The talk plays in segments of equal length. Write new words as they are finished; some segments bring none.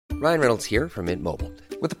Ryan Reynolds here from Mint Mobile.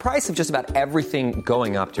 With the price of just about everything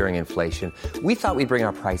going up during inflation, we thought we'd bring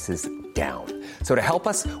our prices down. So to help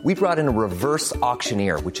us, we brought in a reverse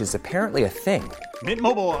auctioneer, which is apparently a thing. Mint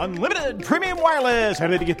Mobile Unlimited Premium Wireless. How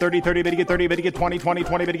to get 30, 30, bit to get 30, bit to get 20, 20,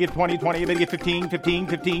 20, bit to get 20, 20, bit to get 15, 15,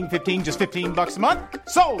 15, 15, just $15 a month?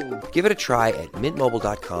 Sold! Give it a try at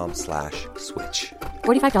mintmobile.com/switch.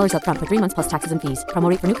 $45 up front for 3 months plus taxes and fees. Promo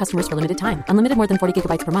rate for new customers for limited time. Unlimited more than 40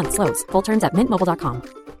 gigabytes per month. Slows full terms at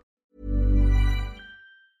mintmobile.com.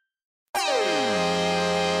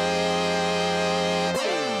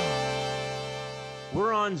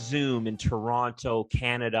 We're on Zoom in Toronto,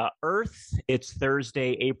 Canada. Earth, it's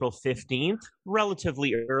Thursday, April 15th,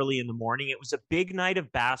 relatively early in the morning. It was a big night of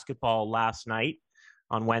basketball last night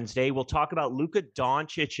on Wednesday. We'll talk about Luka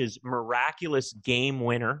Doncic's miraculous game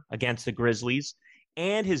winner against the Grizzlies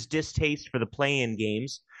and his distaste for the play-in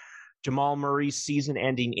games, Jamal Murray's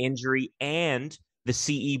season-ending injury, and the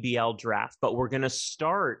CEBL draft. But we're going to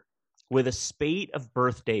start with a spate of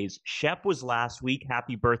birthdays. Shep was last week.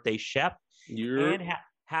 Happy birthday, Shep. And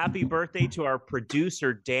happy birthday to our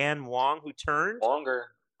producer, Dan Wong, who turned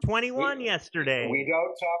 21 yesterday. We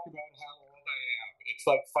don't talk about how old I am. It's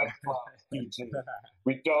like Fight Club.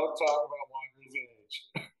 We don't talk about Wonger's age.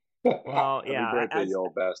 Well, yeah. Happy birthday, you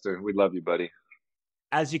old bastard. We love you, buddy.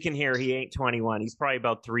 As you can hear, he ain't 21. He's probably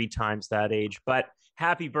about 3 times that age. But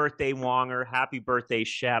happy birthday, Wonger. Happy birthday,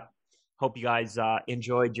 Shep. Hope you guys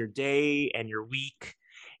enjoyed your day and your week.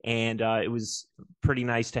 And it was pretty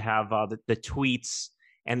nice to have the tweets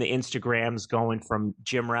and the Instagrams going from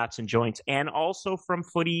Gym Rats and Joints, and also from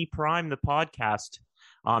Footy Prime, the podcast,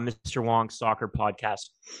 Mr. Wong's soccer podcast.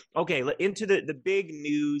 Okay, into the big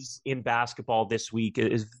news in basketball this week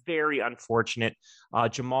is very unfortunate.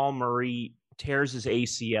 Jamal Murray tears his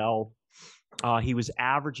ACL. He was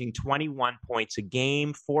averaging 21 points a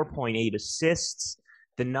game, 4.8 assists.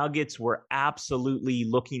 The Nuggets were absolutely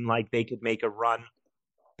looking like they could make a run,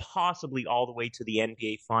 possibly all the way to the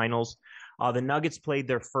NBA Finals. The Nuggets played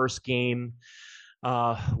their first game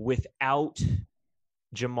without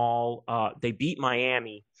Jamal. They beat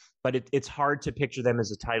Miami, but it's hard to picture them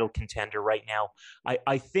as a title contender right now.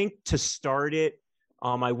 I think to start it,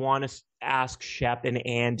 I want to ask Shep and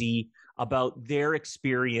Andy about their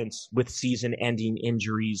experience with season-ending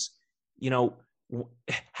injuries,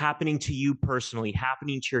 happening to you personally,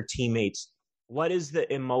 happening to your teammates. What is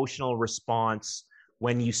the emotional response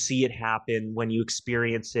when you see it happen, when you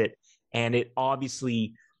experience it, and it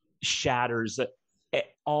obviously shatters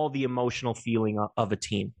all the emotional feeling of a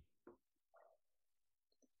team?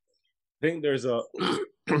 I think there's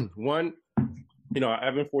one,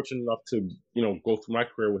 I've been fortunate enough to, go through my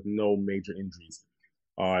career with no major injuries.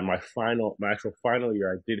 In my actual final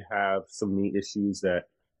year, I did have some knee issues that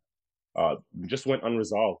just went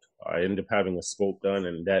unresolved. I ended up having a scope done,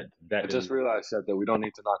 and that I just realized, Seth, that we don't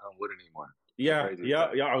need to knock on wood anymore. Yeah.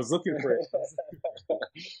 I was looking for it.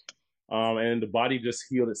 And the body just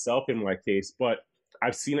healed itself in my case. But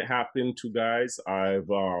I've seen it happen to guys. I've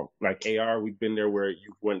like AR, we've been there where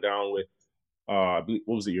you went down with I believe,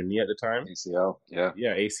 what was it, your knee at the time? ACL. Yeah,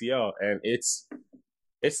 ACL, and it's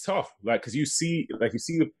tough, because you see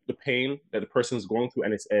the pain that the person's going through,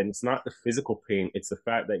 and it's not the physical pain, it's the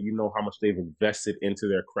fact that how much they've invested into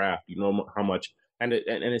their craft, how much. And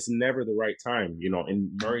it's never the right time.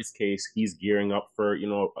 In Murray's case, he's gearing up for,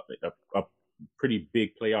 a pretty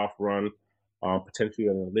big playoff run, potentially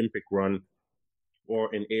an Olympic run.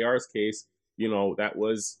 Or in AR's case, that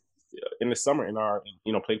was in the summer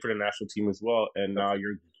playing for the national team as well. And now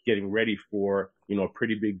you're getting ready for, a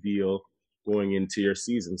pretty big deal going into your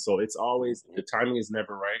season. So it's always, the timing is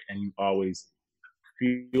never right. And you always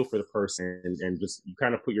feel for the person and just you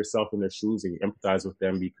kind of put yourself in their shoes and you empathize with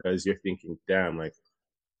them, because you're thinking, damn, like,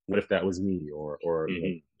 what if that was me? Or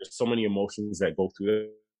there's so many emotions that go through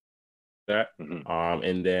that.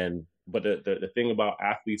 And then, but the thing about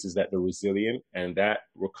athletes is that they're resilient, and that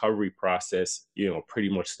recovery process, pretty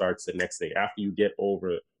much starts the next day after you get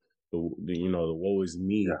over the woe is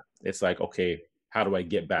me. Yeah. It's like, okay, how do I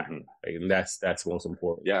get back? And that's most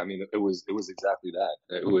important. Yeah, I mean, it was exactly that.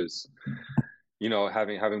 It was,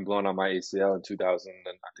 having blown on my ACL in 2000,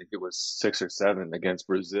 and I think it was 6 or 7 against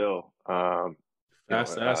Brazil.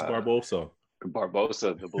 That's Barbosa.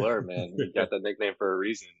 Barbosa, the blur, man. He got that nickname for a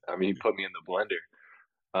reason. I mean, he put me in the blender.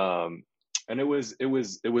 And it was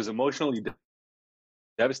emotionally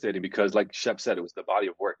devastating, because, like Shep said, it was the body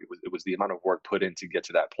of work. It was the amount of work put in to get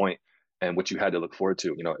to that point, and what you had to look forward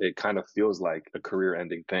to. It kind of feels like a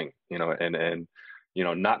career-ending thing. And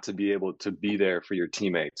not to be able to be there for your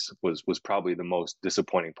teammates was probably the most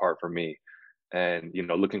disappointing part for me. And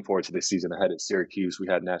looking forward to the season ahead at Syracuse, we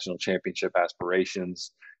had national championship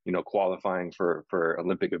aspirations. qualifying for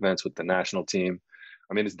Olympic events with the national team.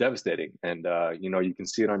 I mean, it's devastating. And, you can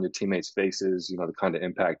see it on your teammates' faces, the kind of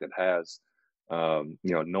impact it has,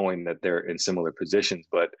 knowing that they're in similar positions.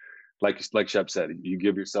 But like Shep said, you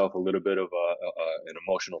give yourself a little bit of an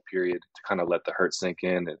emotional period to kind of let the hurt sink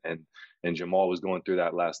in. And Jamal was going through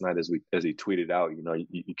that last night as he tweeted out,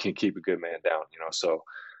 you can't keep a good man down, So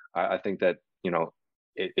I think that,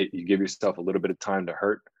 you give yourself a little bit of time to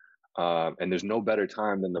hurt. And there's no better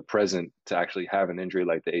time than the present to actually have an injury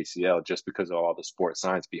like the ACL, just because of all the sports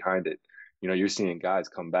science behind it. You're seeing guys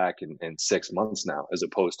come back in 6 months now, as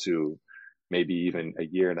opposed to maybe even a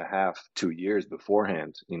year and a half, 2 years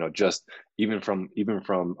beforehand, just even from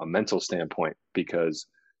a mental standpoint, because,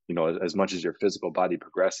 as much as your physical body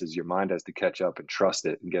progresses, your mind has to catch up and trust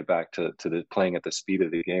it and get back to the playing at the speed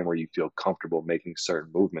of the game where you feel comfortable making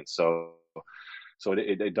certain movements. So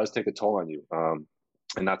it does take a toll on you.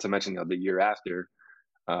 And not to mention the year after,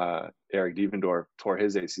 Eric Devendorf tore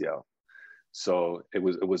his ACL. So it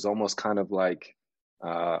was almost kind of like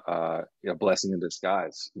a blessing in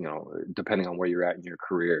disguise, depending on where you're at in your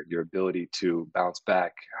career, your ability to bounce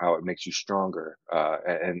back, how it makes you stronger,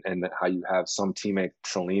 and how you have some teammates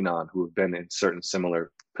to lean on who have been in certain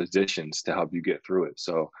similar positions to help you get through it.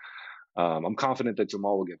 So I'm confident that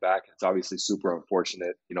Jamal will get back. It's obviously super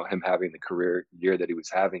unfortunate, him having the career year that he was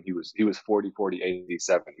having. He was 40,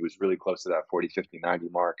 87. He was really close to that 40, 50, 90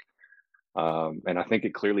 mark. And I think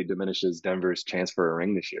it clearly diminishes Denver's chance for a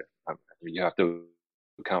ring this year. I mean, you have to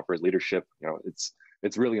account for his leadership.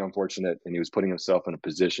 It's really unfortunate. And he was putting himself in a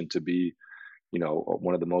position to be,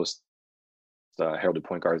 one of the most heralded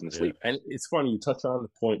point guards in this league. And it's funny, you touch on the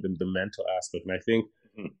point, the mental aspect. And I think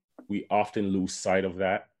we often lose sight of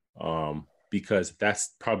that. Because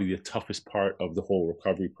that's probably the toughest part of the whole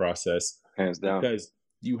recovery process. Hands down. Because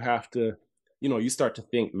you have to, you start to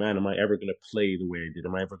think, man, am I ever going to play the way I did?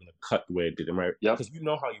 Am I ever going to cut the way I did? Yep. Because you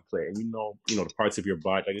know how you play, and the parts of your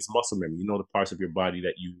body, like it's muscle memory. The parts of your body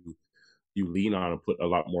that you lean on and put a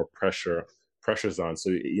lot more pressures on. So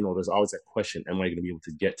there's always that question: am I going to be able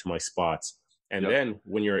to get to my spots? And then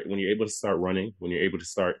when you're able to start running, when you're able to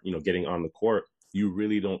start getting on the court, you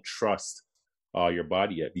really don't trust your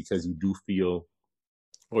body yet, because you do feel,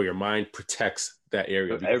 or your mind protects that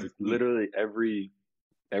area. Literally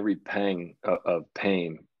every pang of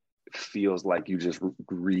pain feels like you just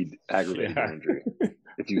aggravated your injury.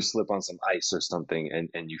 If you slip on some ice or something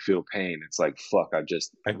and you feel pain, it's like, fuck, I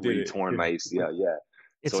torn my ACL. Yeah.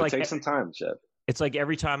 It's so like, it takes some time, Chef. It's like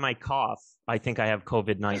every time I cough, I think I have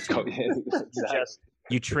COVID-19. Exactly.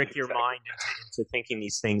 You trick your mind into thinking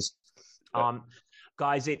these things.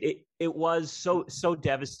 Guys, it was so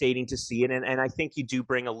devastating to see it, and I think you do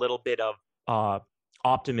bring a little bit of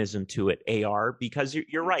optimism to it, AR, because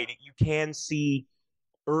you're right. You can see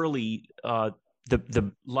early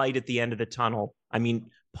the light at the end of the tunnel. I mean,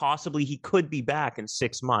 possibly he could be back in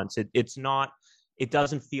 6 months. It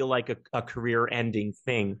doesn't feel like a career-ending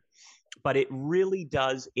thing, but it really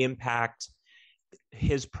does impact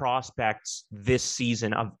his prospects this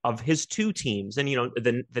season of his two teams. And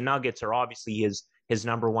the Nuggets are obviously his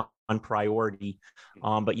number one priority.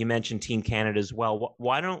 But you mentioned Team Canada as well.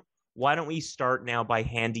 Why don't we start now by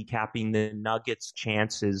handicapping the Nuggets'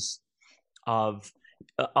 chances of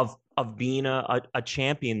being a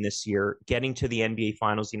champion this year, getting to the NBA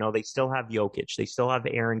Finals? They still have Jokic, they still have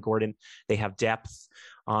Aaron Gordon, they have depth.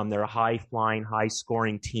 They're a high-flying,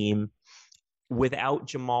 high-scoring team. Without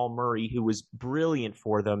Jamal Murray, who was brilliant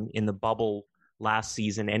for them in the bubble last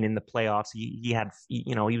season and in the playoffs, he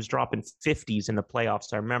was dropping 50s in the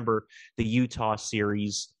playoffs. I remember the Utah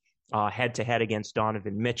series head to head against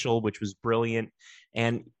Donovan Mitchell, which was brilliant.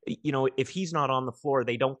 And if he's not on the floor,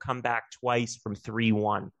 they don't come back twice from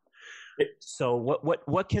 3-1. So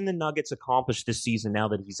what can the Nuggets accomplish this season now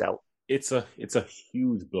that he's out? It's a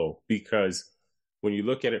huge blow, because when you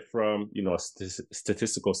look at it from a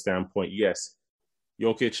statistical standpoint, yes,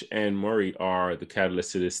 Jokic and Murray are the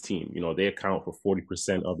catalyst to this team. They account for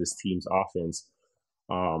 40% of this team's offense.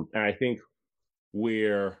 And I think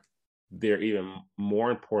where they're even more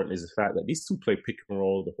important is the fact that these two play pick and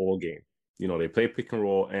roll the whole game. They play pick and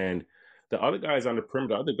roll, and the other guys on the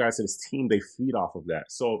perimeter, the other guys in this team, they feed off of that.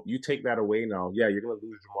 So you take that away now, yeah, you're going to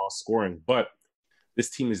lose Jamal scoring, but this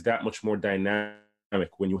team is that much more dynamic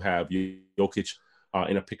when you have Jokic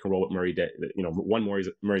in a pick and roll with Murray. That one,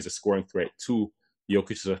 Murray's a scoring threat. Two,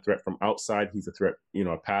 Jokic is a threat from outside. He's a threat,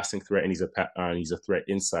 a passing threat, and he's a threat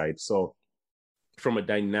inside. So from a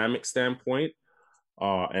dynamic standpoint,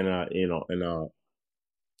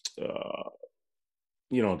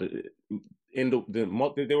 they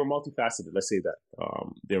were multifaceted. Let's say that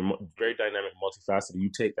they're very dynamic, multifaceted. You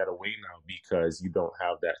take that away now because you don't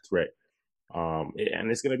have that threat,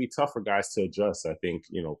 and it's going to be tough for guys to adjust. I think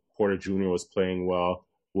Porter Jr. was playing well,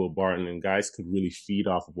 Will Barton, and guys could really feed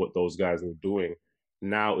off of what those guys were doing.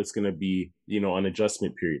 Now it's going to be an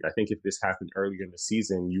adjustment period. I think if this happened earlier in the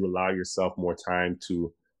season, you allow yourself more time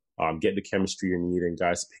to get the chemistry you need and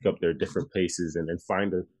guys pick up their different paces and then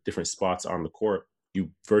find the different spots on the court. You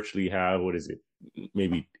virtually have,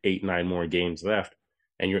 maybe 8-9 more games left,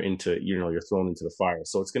 and you're thrown into the fire.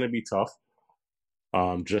 So it's going to be tough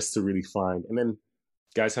just to really find. And then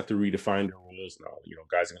guys have to redefine their roles now.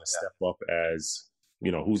 Guys are going to step up as,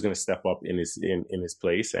 who's going to step up in his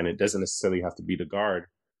place. And it doesn't necessarily have to be the guard,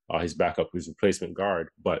 his backup, his replacement guard,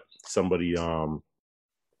 but somebody,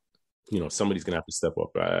 somebody's going to have to step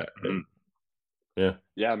up. Yeah.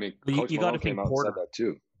 Yeah. I mean, Coach Malone came out and said that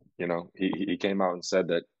too. He came out and said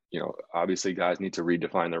that, obviously guys need to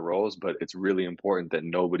redefine their roles, but it's really important that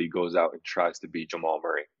nobody goes out and tries to be Jamal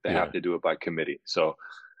Murray. They have to do it by committee. So,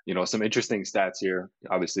 some interesting stats here,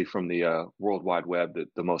 obviously from the World Wide Web,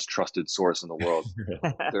 the most trusted source in the world.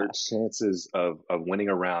 Their chances of winning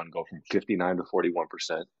a round go from 59 to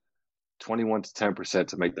 41%, 21 to 10%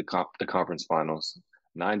 to make the conference finals,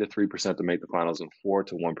 9 to 3% to make the finals, and 4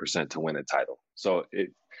 to 1% to win a title. So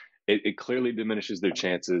it clearly diminishes their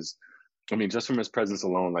chances. I mean, just from his presence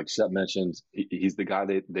alone, like Shep mentioned, he's the guy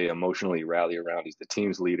they emotionally rally around. He's the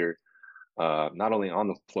team's leader, not only on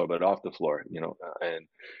the floor, but off the floor,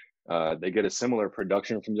 and they get a similar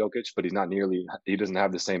production from Jokic, but he doesn't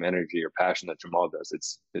have the same energy or passion that Jamal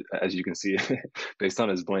does. As you can see, based on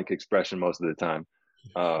his blank expression most of the time.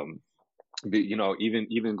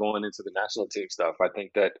 Even going into the national team stuff, I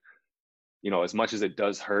think that, as much as it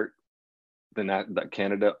does hurt that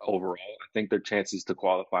Canada overall, I think their chances to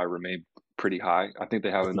qualify remain pretty high. I think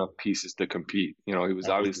they have enough pieces to compete. He was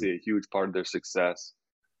obviously a huge part of their success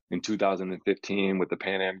in 2015 with the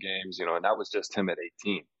Pan Am Games, and that was just him at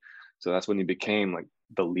 18. So that's when he became like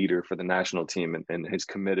the leader for the national team, and his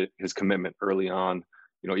commitment early on,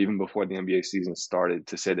 even before the NBA season started,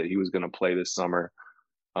 to say that he was going to play this summer.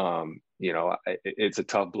 It's a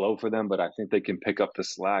tough blow for them, but I think they can pick up the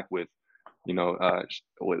slack with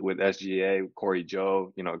SGA, Corey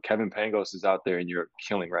Jove. Kevin Pangos is out there in Europe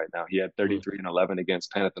killing right now. He had 33 and 11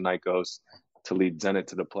 against Panathinaikos to lead Zenit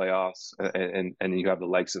to the playoffs, and you have the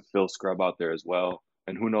likes of Phil Scrub out there as well.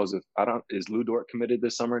 And who knows is Lou Dort committed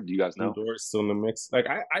this summer? Do you guys know? Lou Dort is still in the mix. Like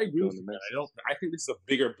I agree with you. I think this is a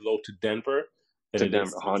bigger blow to Denver than it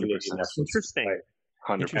is 100%. Interesting.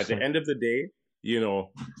 100%. At the end of the day,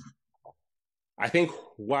 I think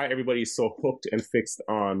why everybody is so hooked and fixed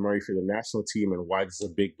on Murray for the national team and why this is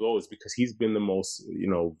a big blow is because he's been the most,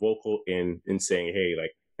 vocal in saying, hey,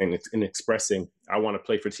 like, and it's in expressing, I want to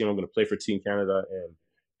play for team. I'm going to play for Team Canada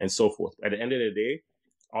and so forth. At the end of the day,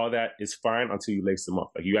 all that is fine until you lace them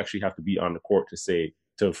up. Like, you actually have to be on the court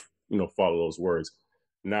to follow those words.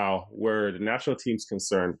 Now, where the national team's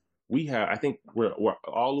concerned, I think we're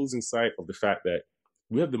all losing sight of the fact that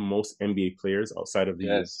we have the most NBA players outside of the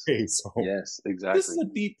USA. So yes, exactly. This is a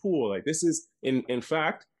deep pool. Like, this is, in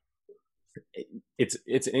fact, it's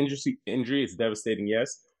an injury. It's devastating,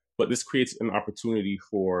 yes, but this creates an opportunity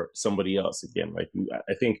for somebody else again. Like,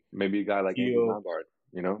 I think maybe a guy like Andy Nembhard,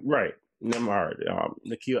 right? Nembhard,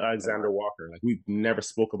 Nickeil Alexander-Walker. Like, we never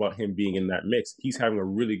spoke about him being in that mix. He's having a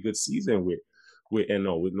really good season with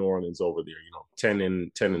New Orleans over there. 10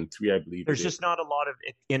 and 3, I believe. There's just not a lot of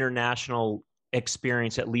international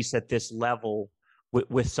experience, at least at this level,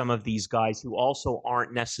 with some of these guys who also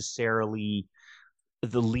aren't necessarily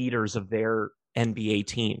the leaders of their NBA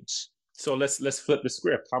teams. So let's flip the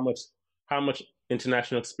script. How much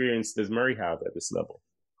international experience does Murray have at this level?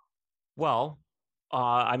 Well,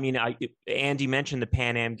 Andy mentioned the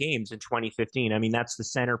Pan Am Games in 2015. I mean, that's the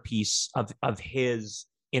centerpiece of his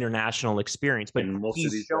international experience. But and most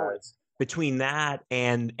of these guys, between that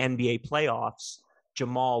and NBA playoffs,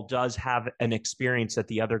 Jamal does have an experience that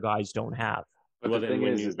the other guys don't have. But the thing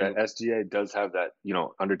is that SGA does have that,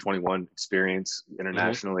 under 21 experience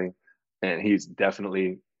internationally, and he's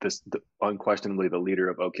definitely unquestionably the leader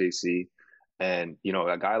of OKC. And,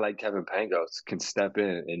 a guy like Kevin Pangos can step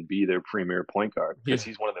in and be their premier point guard because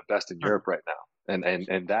he's one of the best in Europe right now.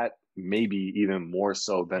 And that may be even more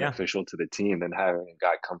so beneficial to the team than having a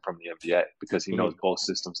guy come from the NBA because he knows both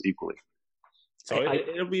systems equally. So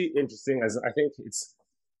it'll be interesting, as I think it's,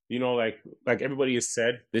 like everybody has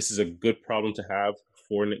said, this is a good problem to have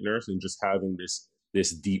for Nick Nurse, and just having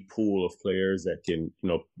this deep pool of players that can,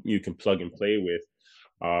 you can plug and play with.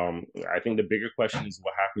 I think the bigger question is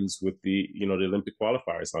what happens with the Olympic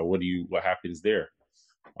qualifiers. Now, what happens there?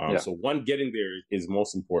 So one, getting there is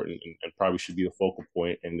most important and probably should be the focal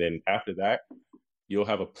point. And then after that, you'll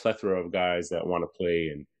have a plethora of guys that want to play,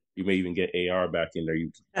 and you may even get AR back in there.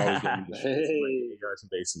 You always get AR to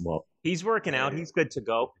base him up. He's working out. He's good to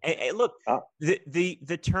go. Hey, look,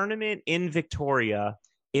 the tournament in Victoria,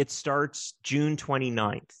 it starts June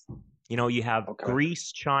 29th. You know, you have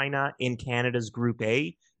Greece, China in Canada's Group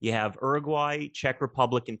A. You have Uruguay, Czech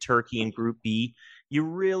Republic, and Turkey in Group B. You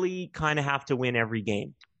really kind of have to win every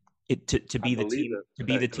game to be the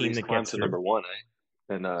team that gets number one,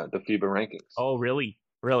 in the FIBA rankings. Oh, really?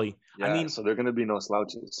 Really? Yeah, I mean, so they're going to be no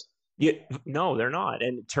slouches. Yeah, no, they're not,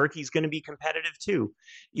 and Turkey's going to be competitive too.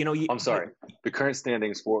 You know, I'm sorry. The current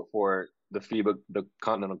standings for the FIBA, the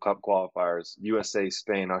Continental Cup qualifiers: USA,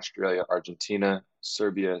 Spain, Australia, Argentina,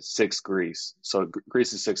 Serbia, 6 Greece. So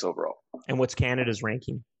Greece is 6 overall. And what's Canada's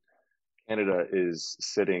ranking? Canada is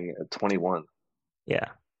sitting at 21. Yeah.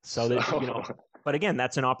 So you know, but again,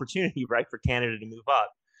 that's an opportunity, right, for Canada to move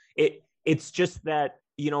up. It's just that,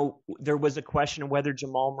 you know, there was a question of whether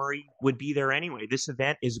Jamal Murray would be there anyway. This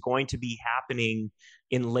event is going to be happening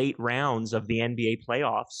in late rounds of the NBA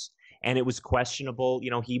playoffs, and it was questionable.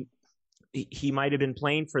 You know, he might have been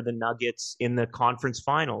playing for the Nuggets in the conference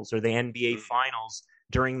finals or the NBA finals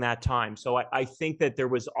during that time. So I think that there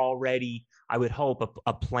was already, I would hope,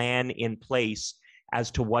 a plan in place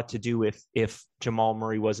as to what to do if Jamal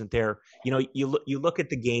Murray wasn't there. You know, you look at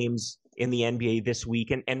the games in the NBA this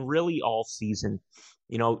week and really all season.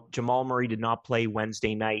 You know, Jamal Murray did not play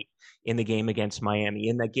Wednesday night in the game against Miami.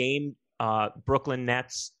 In the game, Brooklyn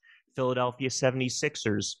Nets, Philadelphia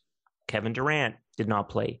 76ers, Kevin Durant did not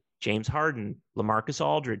play. James Harden, LaMarcus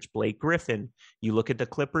Aldridge, Blake Griffin. You look at the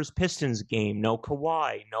Clippers-Pistons game, no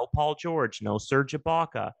Kawhi, no Paul George, no Serge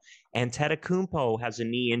Ibaka. Antetokounmpo has a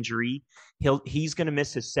knee injury. He's going to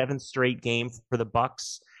miss his 7th straight game for the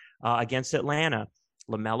Bucks against Atlanta.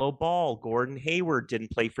 LaMelo Ball, Gordon Hayward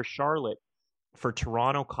didn't play for Charlotte. For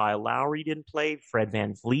Toronto, Kyle Lowry didn't play. Fred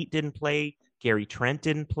VanVleet didn't play. Gary Trent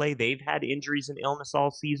didn't play. They've had injuries and illness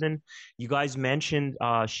all season. You guys mentioned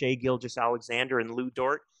Shai Gilgeous-Alexander and Lou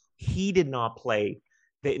Dort. He did not play.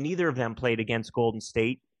 Neither of them played against Golden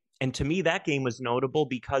State. And to me, that game was notable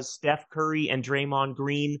because Steph Curry and Draymond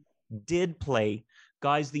Green did play.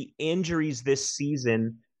 Guys, the injuries this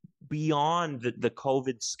season, beyond the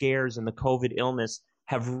COVID scares and the COVID illness,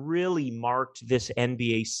 have really marked this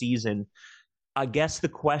NBA season. I guess the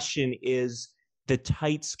question is the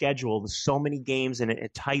tight schedule, so many games in a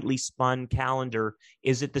tightly spun calendar.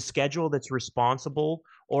 Is it the schedule that's responsible,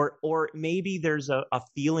 or maybe there's a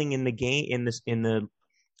feeling in the game in the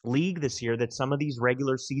league this year that some of these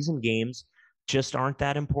regular season games just aren't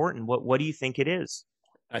that important? What do you think it is?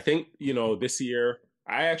 I think, you know, this year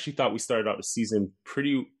I actually thought we started out the season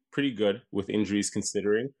pretty good with injuries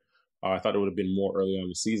considering. I thought it would have been more early on in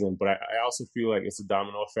the season, but I also feel like it's a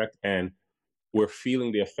domino effect, and we're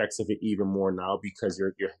feeling the effects of it even more now because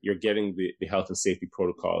you're getting the health and safety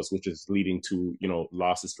protocols, which is leading to, you know,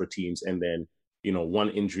 losses for teams. And then, you know, one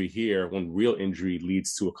injury here, one real injury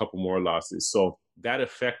leads to a couple more losses. So that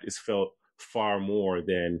effect is felt far more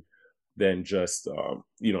than just,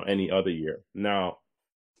 you know, any other year. Now,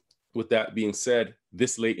 with that being said,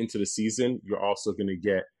 this late into the season, you're also going to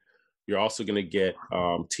get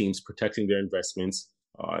teams protecting their investments.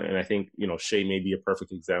 And I think, you know, Shai may be a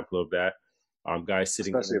perfect example of that. Guys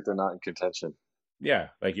sitting, especially if they're not in contention. Yeah,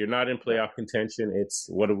 like you're not in playoff contention. It's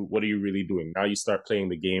what are you really doing? Now you start playing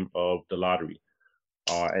the game of the lottery,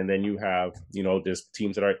 and then you have, you know, there's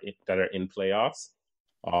teams that are in playoffs,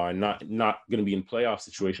 not going to be in playoff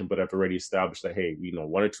situation, but have already established that, hey, you know,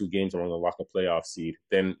 1 or 2 games are going to lock a playoff seed.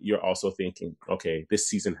 Then you're also thinking, okay, this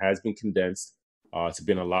season has been condensed. It's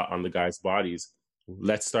been a lot on the guys' bodies.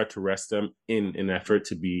 Let's start to rest them in an effort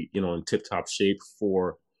to be, you know, in tip-top shape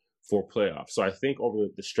for playoffs. So I think over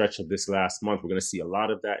the stretch of this last month, we're going to see a lot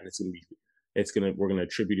of that, and we're going to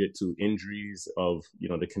attribute it to injuries of, you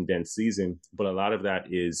know, the condensed season. But a lot of that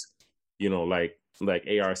is, you know, like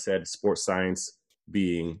AR said, sports science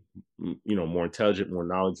being, you know, more intelligent, more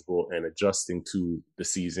knowledgeable, and adjusting to the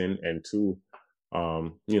season and to,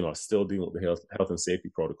 you know, still dealing with the health and safety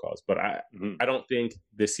protocols. But I don't think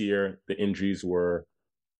this year the injuries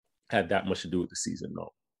had that much to do with the season.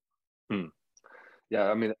 No. Yeah,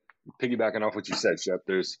 I mean, piggybacking off what you said, Shep,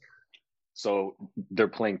 so they're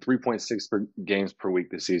playing 3.6 games per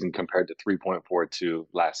week this season compared to 3.42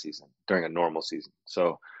 last season during a normal season.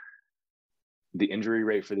 So the injury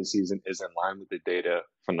rate for the season is in line with the data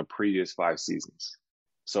from the previous 5 seasons.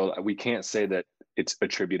 So we can't say that it's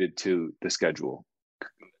attributed to the schedule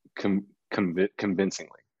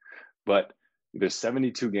convincingly. But there's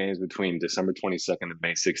 72 games between December 22nd and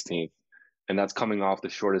May 16th. And that's coming off the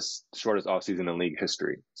shortest offseason in league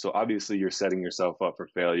history. So obviously you're setting yourself up for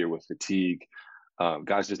failure with fatigue,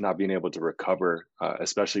 guys just not being able to recover,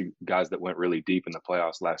 especially guys that went really deep in the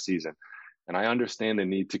playoffs last season. And I understand the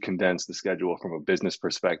need to condense the schedule from a business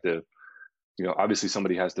perspective. Obviously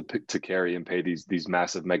somebody has to carry and pay these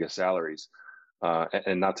massive mega salaries.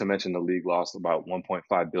 And not to mention the league lost about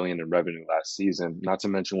 $1.5 billion in revenue last season, not to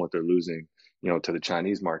mention what they're losing, to the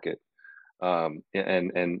Chinese market.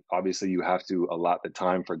 And obviously you have to allot the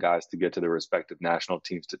time for guys to get to their respective national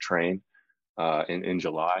teams to train in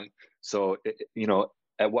July. So,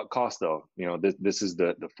 at what cost though? This is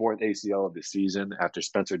the fourth ACL of the season after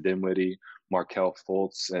Spencer Dinwiddie, Markelle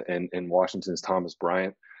Fultz, and Washington's Thomas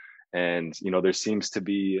Bryant. And, there seems to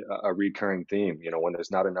be a recurring theme, when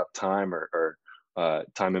there's not enough time or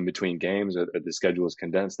time in between games or the schedule is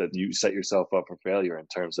condensed, that you set yourself up for failure in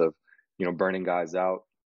terms of, burning guys out,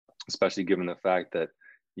 especially given the fact that,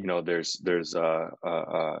 there's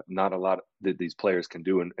not a lot that these players can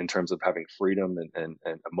do in terms of having freedom and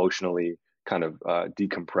emotionally kind of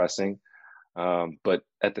decompressing. But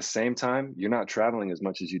at the same time, you're not traveling as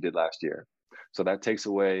much as you did last year. So that takes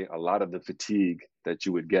away a lot of the fatigue that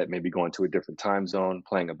you would get maybe going to a different time zone,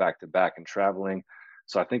 playing a back-to-back and traveling.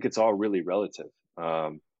 So I think it's all really relative.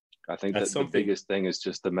 I think that the biggest thing is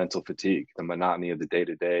just the mental fatigue, the monotony of the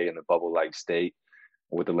day-to-day and the bubble-like state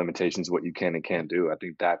with the limitations of what you can and can't do. I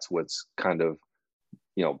think that's what's kind of,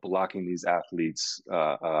 blocking these athletes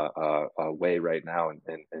away right now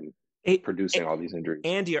and producing all these injuries.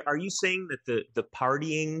 Andy, are you saying that the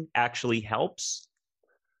partying actually helps?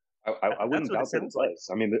 I wouldn't doubt that it does.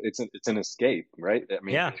 I mean, it's an escape, right? I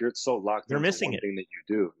mean, if you're so locked into one thing that you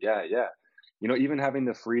do, yeah. Even having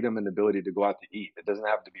the freedom and the ability to go out to eat, it doesn't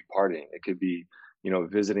have to be partying. It could be,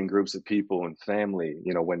 visiting groups of people and family,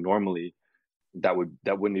 when normally that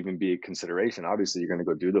wouldn't even be a consideration. Obviously, you're going to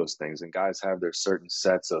go do those things, and guys have their certain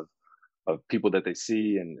sets of people that they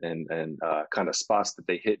see and kind of spots that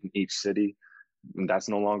they hit in each city. And that's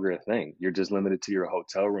no longer a thing. You're just limited to your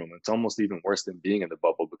hotel room. It's almost even worse than being in the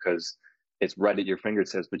bubble because it's right at your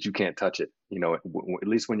fingertips, but you can't touch it. At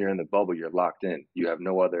least when you're in the bubble, you're locked in. You have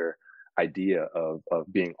no other idea of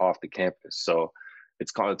being off the campus. So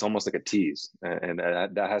it's almost like a tease, and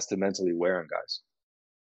that has to mentally wear on guys.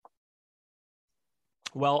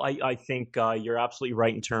 Well, I think you're absolutely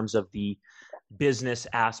right in terms of the business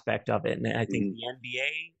aspect of it. And I think the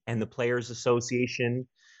NBA and the Players Association,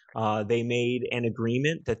 they made an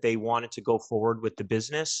agreement that they wanted to go forward with the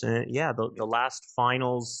business. The last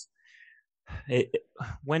finals,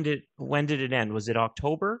 when did it end? Was it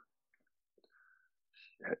October?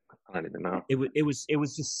 I don't even know. It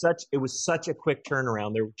was such a quick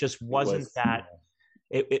turnaround. There just wasn't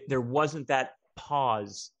there wasn't that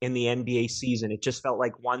pause in the NBA season. It just felt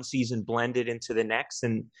like one season blended into the next,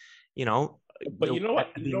 and but you know what?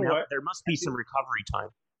 There must be some recovery time.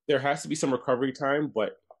 There has to be some recovery time,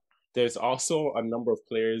 but there's also a number of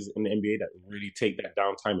players in the NBA that really take that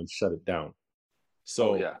downtime and shut it down.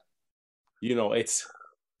 So, it's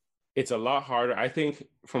a lot harder, I think,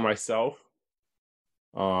 for myself.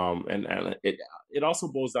 And it also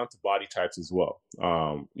boils down to body types as well.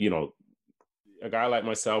 A guy like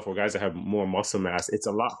myself or guys that have more muscle mass, it's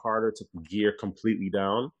a lot harder to gear completely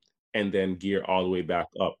down and then gear all the way back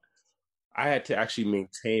up. I had to actually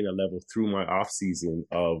maintain a level through my off season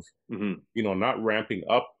of, not ramping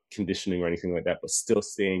up conditioning or anything like that, but still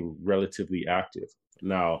staying relatively active.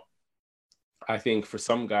 Now, I think for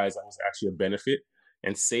some guys that was actually a benefit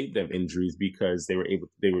and saved them injuries because they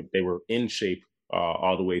were in shape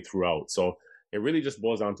all the way throughout. So it really just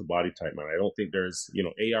boils down to body type, man. I don't think there's,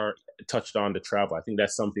 AR touched on the travel. I think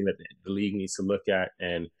that's something that the league needs to look at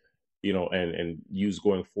and use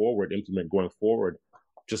going forward, implement going forward,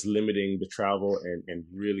 just limiting the travel and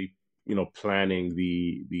really, planning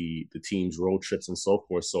the team's road trips and so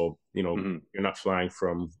forth. So, you're not flying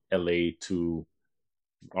from LA to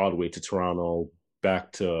all the way to Toronto,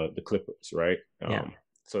 back to the Clippers, right?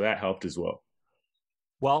 So that helped as well.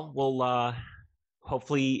 Well, we'll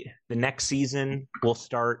hopefully the next season will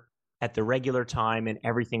start at the regular time and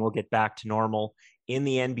everything will get back to normal in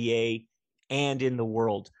the NBA and in the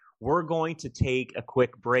world. We're going to take a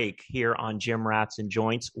quick break here on Gym Rats and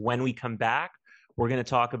Joints. When we come back, we're going to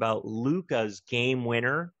talk about Luka's game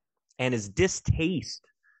winner and his distaste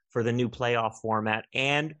for the new playoff format.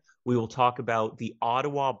 And we will talk about the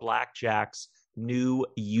Ottawa Blackjacks' new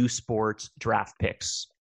U Sports draft picks.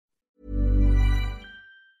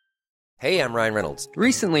 Hey, I'm Ryan Reynolds.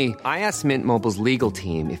 Recently, I asked Mint Mobile's legal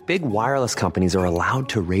team if big wireless companies are allowed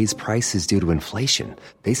to raise prices due to inflation.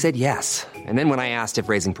 They said yes. And then when I asked if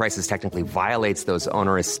raising prices technically violates those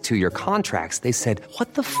onerous 2-year contracts, they said,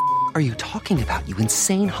 "What the f*** are you talking about, you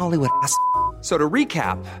insane Hollywood ass? So to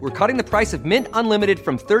recap, we're cutting the price of Mint Unlimited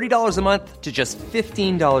from $30 a month to just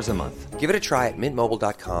 $15 a month. Give it a try at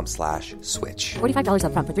mintmobile.com/switch. $45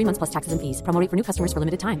 up front for 3 months plus taxes and fees. Promo rate for new customers for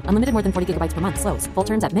limited time. Unlimited more than 40 gigabytes per month. Slows full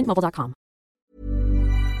terms at mintmobile.com.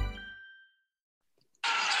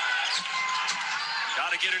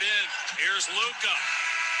 Gotta get it in. Here's Luka.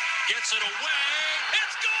 Gets it away.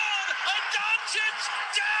 It's good! A Doncic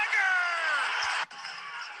dagger!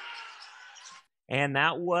 And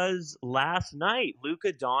that was last night.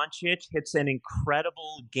 Luka Doncic hits an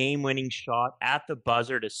incredible game-winning shot at the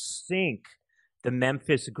buzzer to sink the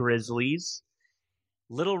Memphis Grizzlies.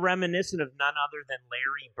 Little reminiscent of none other than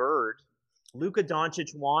Larry Bird. Luka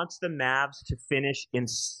Doncic wants the Mavs to finish in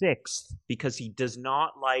 6th because he does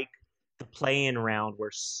not like the play-in round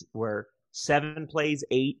where 7 plays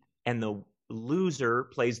 8 and the loser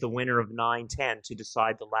plays the winner of 9-10 to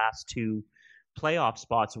decide the last 2 playoff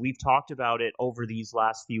spots. We've talked about it over these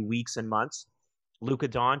last few weeks and months. Luka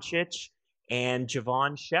Doncic and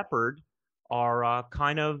Javon Shepherd are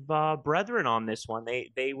kind of brethren on this one.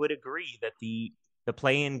 They would agree that the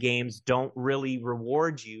play-in games don't really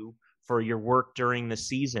reward you for your work during the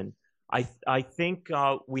season. I think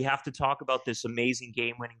we have to talk about this amazing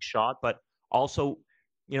game-winning shot, but also,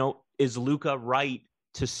 is Luka right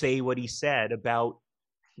to say what he said about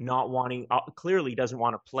not wanting, clearly doesn't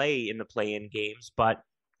want to play in the play-in games, but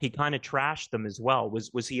he kind of trashed them as well.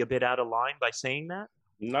 Was he a bit out of line by saying that?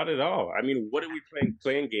 Not at all. I mean, what are we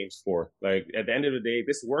playing games for? Like, at the end of the day,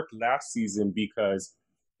 this worked last season because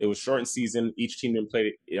it was shortened season. Each team didn't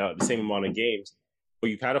play the same amount of games. But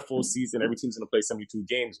you've had a full season. Every team's going to play 72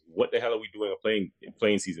 games. What the hell are we doing a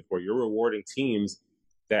playing season for? You're rewarding teams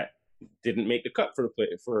that didn't make the cut for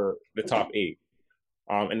the top 8.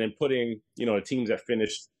 And then putting, the teams that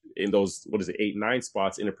finished in those, 8, 9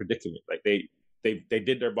 spots in a predicament. Like they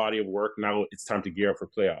did their body of work. Now it's time to gear up for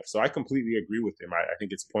playoffs. So I completely agree with him. I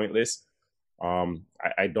think it's pointless.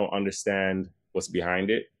 I don't understand what's behind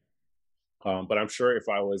it. But I'm sure if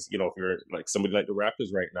I was, if you're like somebody like the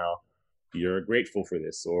Raptors right now, you're grateful for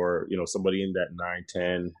this, or, somebody in that 9,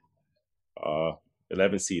 10,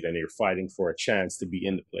 11 seed, and you're fighting for a chance to be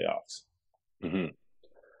in the playoffs. Mm-hmm.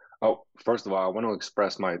 Oh, first of all, I want to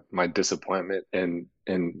express my disappointment in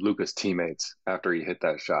Luka's teammates after he hit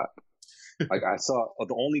that shot. Like, I saw,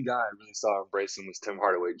 the only guy I really saw embracing was Tim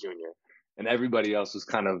Hardaway Jr., and everybody else was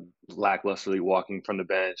kind of lacklusterly walking from the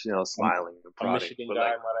bench, smiling and prodding. A Michigan guy might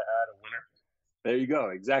have had a winner. There you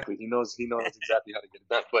go. Exactly. He knows exactly how to get it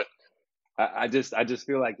done. But I just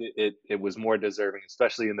feel like it was more deserving,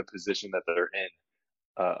 especially in the position that they're in,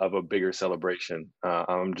 of a bigger celebration.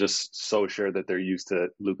 I'm just so sure that they're used to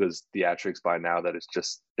Luka's theatrics by now that it's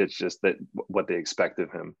just that what they expect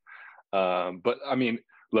of him. But I mean,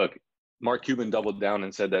 look, Mark Cuban doubled down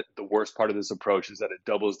and said that the worst part of this approach is that it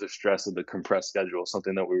doubles the stress of the compressed schedule,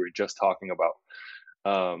 something that we were just talking about.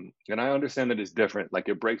 And I understand that it's different. Like,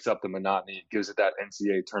 it breaks up the monotony. It gives it that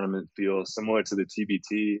NCAA tournament feel similar to the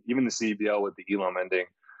TBT, even the CBL with the Elam ending,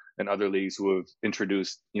 and other leagues who have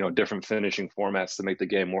introduced, different finishing formats to make the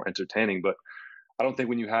game more entertaining. But I don't think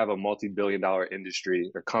when you have a multi-billion-dollar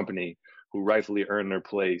industry or company who rightfully earn their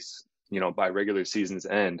place, by regular season's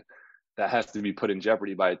end, that has to be put in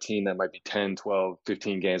jeopardy by a team that might be 10, 12,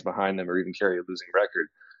 15 games behind them, or even carry a losing record.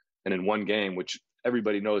 And in one game, which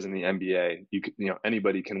everybody knows in the NBA,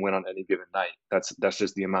 anybody can win on any given night. That's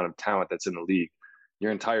just the amount of talent that's in the league.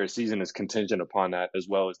 Your entire season is contingent upon that, as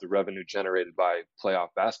well as the revenue generated by playoff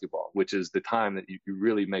basketball, which is the time that you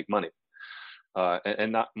really make money.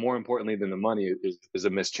 And not more importantly than the money is a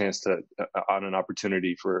missed chance on an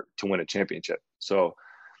opportunity to win a championship. So,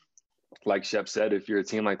 like Shep said, if you're a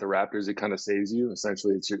team like the Raptors, it kind of saves you.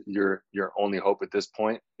 Essentially, it's your only hope at this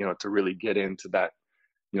point, to really get into that,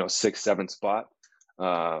 6th, 7th spot.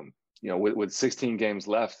 With 16 games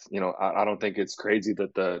left, I don't think it's crazy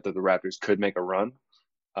that the Raptors could make a run.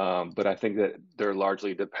 But I think that they're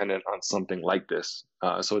largely dependent on something like this.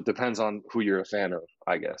 So it depends on who you're a fan of,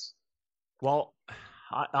 I guess. Well,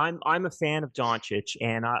 I'm a fan of Doncic,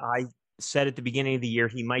 and I said at the beginning of the year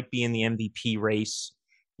he might be in the MVP race.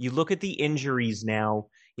 You look at the injuries now,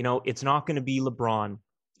 it's not going to be LeBron.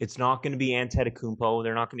 It's not going to be Antetokounmpo.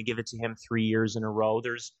 They're not going to give it to him 3 years in a row.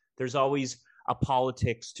 There's always a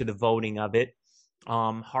politics to the voting of it.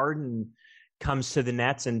 Harden comes to the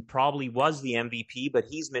Nets and probably was the MVP, but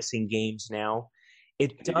he's missing games now.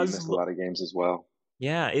 KD missed a lot of games as well.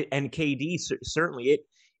 Yeah, and KD certainly.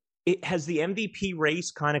 It has the MVP race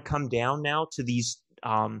kind of come down now to these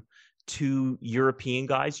 2 European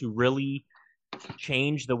guys who really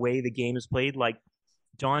changed the way the game is played. Like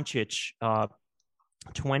Doncic,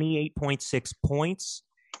 28.6 points,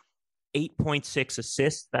 8.6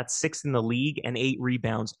 assists. That's 6th in the league, and 8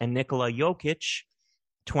 rebounds. And Nikola Jokic,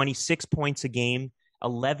 26 points a game,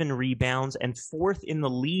 11 rebounds, and 4th in the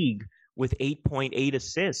league with 8.8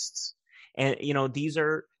 assists. And, these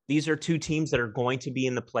are two teams that are going to be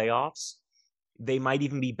in the playoffs. They might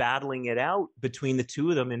even be battling it out between the two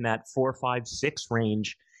of them in that 4, 5, 6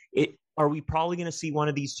 range. Are we probably going to see one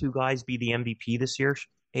of these two guys be the MVP this year,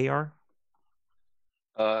 AR?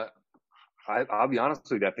 I'll be honest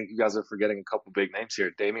with you. I think you guys are forgetting a couple big names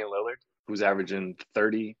here. Damian Lillard, who's averaging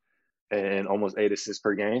 30 and almost 8 assists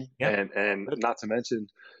per game. Yeah. And not to mention,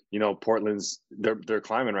 Portland's they're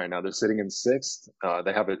climbing right now. They're sitting in 6th.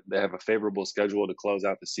 They have a favorable schedule to close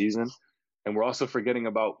out the season. And we're also forgetting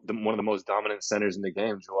about one of the most dominant centers in the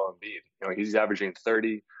game, Joel Embiid. He's averaging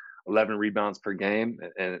 30, 11 rebounds per game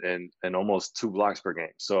and almost 2 blocks per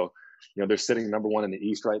game. So, they're sitting number 1 in the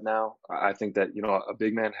East right now. I think that,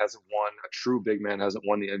 a true big man hasn't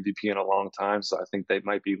won the MVP in a long time. So I think they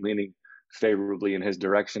might be leaning favorably in his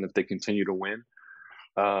direction if they continue to win.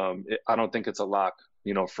 I don't think it's a lock,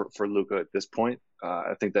 for Luka at this point.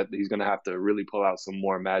 I think that he's going to have to really pull out some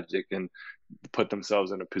more magic and put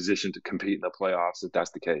themselves in a position to compete in the playoffs if that's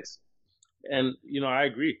the case. And, I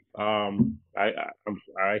agree.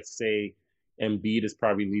 I say Embiid is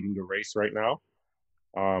probably leading the race right now.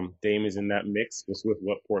 Dame is in that mix just with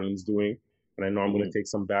what Portland's doing. And I know I'm going to take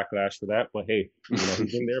some backlash for that, but hey,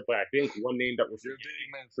 he's in there. But I think one name that was you're a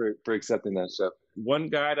big man for accepting that, Chef. One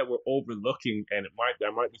guy that we're overlooking, and I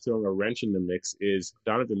might be throwing a wrench in the mix, is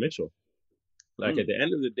Donovan Mitchell. At the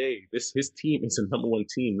end of the day, his team is a number 1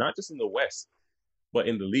 team, not just in the West, but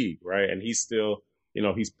in the league, right? And he's still,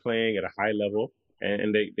 he's playing at a high level,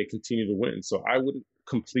 and they continue to win. So I wouldn't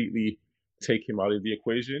completely take him out of the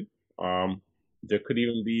equation. There could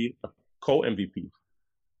even be a co-MVP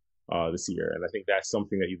this year. And I think that's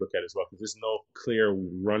something that you look at as well, because there's no clear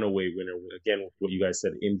runaway winner. Again, with what you guys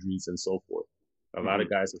said, injuries and so forth. A lot of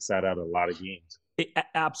guys have sat out a lot of games.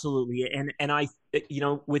 Absolutely. And I,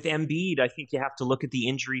 with Embiid, I think you have to look at the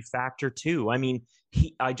injury factor too. I mean,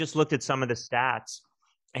 I just looked at some of the stats,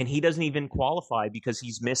 and he doesn't even qualify because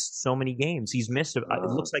he's missed so many games. He's missed, it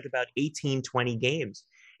looks like about 18, 20 games.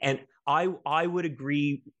 And I would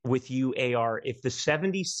agree with you, AR, if the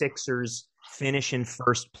 76ers finish in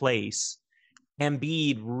first place,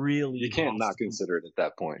 Embiid really you can't not consider it at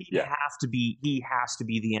that point. He has to be the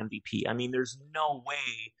MVP. I mean, there's no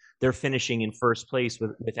way they're finishing in first place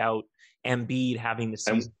without Embiid having the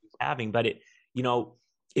season he's having. But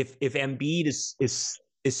if Embiid is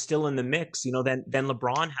still in the mix, then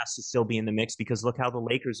LeBron has to still be in the mix, because look how the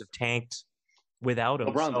Lakers have tanked without him.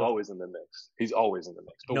 LeBron's always in the mix. He's always in the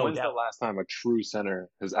mix. But when's the last time a true center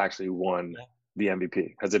has actually won the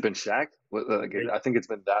MVP? Has it been Shaq? I think it's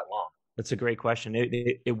been that long. That's a great question.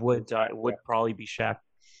 It would probably be Shaq.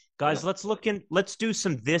 Guys, let's do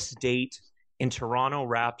some this date in Toronto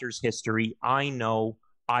Raptors history. I know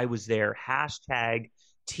I was there.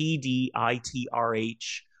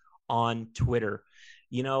 #TDITRH on Twitter.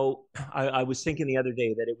 I was thinking the other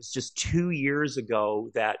day that it was just 2 years ago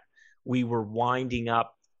that we were winding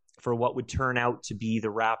up for what would turn out to be the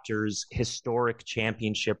Raptors' historic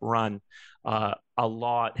championship run. A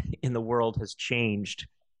lot in the world has changed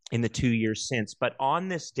in the 2 years since. But on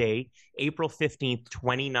this day, April 15th,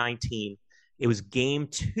 2019, it was Game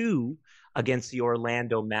 2 against the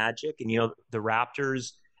Orlando Magic. And, the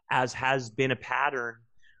Raptors, as has been a pattern,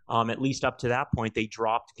 at least up to that point, they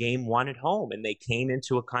dropped Game 1 at home, and they came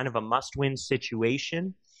into a kind of a must-win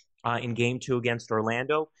situation in Game 2 against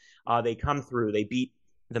Orlando. They come through. They beat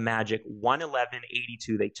the Magic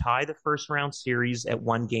 111-82. They tie the first-round series at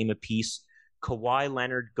 1 game apiece. Kawhi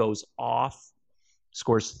Leonard goes off,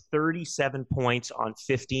 scores 37 points on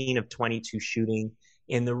 15 of 22 shooting,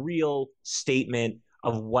 in the real statement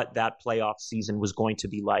of what that playoff season was going to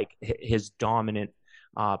be like, his dominant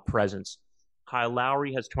presence. Kyle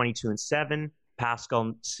Lowry has 22 and 7.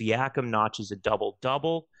 Pascal Siakam notches a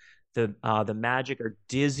double-double. The Magic are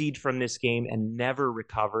dizzied from this game and never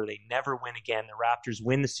recover. They never win again. The Raptors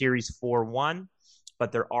win the series 4-1,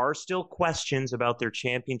 but there are still questions about their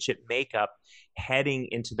championship makeup heading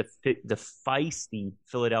into the feisty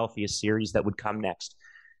Philadelphia series that would come next.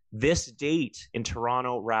 This date in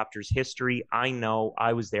Toronto Raptors history, I know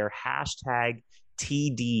I was there.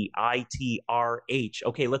 #TDITRH.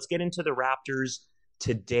 Okay, let's get into the Raptors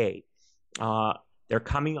today. They're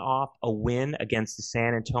coming off a win against the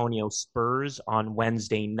San Antonio Spurs on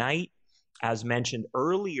Wednesday night. As mentioned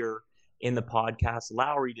earlier in the podcast,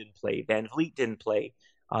 Lowry didn't play. Van Vliet didn't play.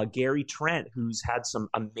 Gary Trent, who's had some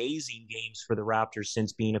amazing games for the Raptors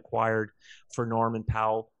since being acquired for Norman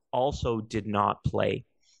Powell, also did not play.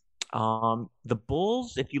 The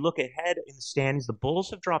Bulls, if you look ahead in the standings, the Bulls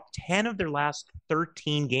have dropped 10 of their last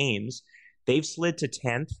 13 games. They've slid to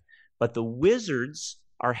 10th, but the Wizards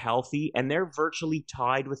are healthy and they're virtually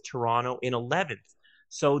tied with Toronto in 11th.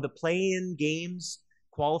 So the play-in games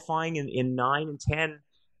qualifying in 9 and 10,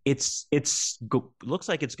 looks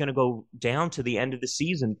like it's going to go down to the end of the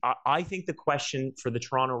season. I think the question for the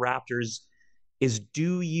Toronto Raptors is,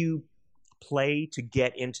 do you play to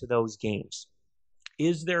get into those games?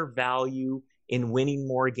 Is there value in winning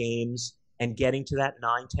more games and getting to that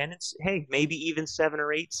 9-10? It's, hey, maybe even 7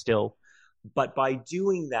 or 8 still. But by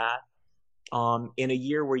doing that, in a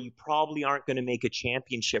year where you probably aren't going to make a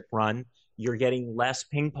championship run, you're getting less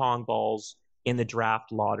ping pong balls in the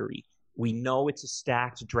draft lottery. We know it's a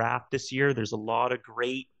stacked draft this year. There's a lot of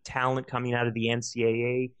great talent coming out of the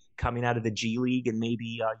NCAA, coming out of the G League, and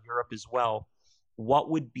maybe Europe as well. What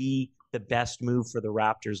would be the best move for the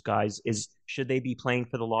Raptors, guys? Should they be playing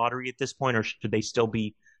for the lottery at this point, or should they still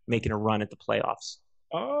be making a run at the playoffs?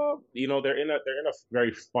 They're in a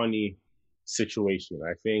very funny situation.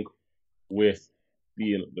 I think with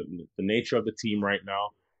the nature of the team right now,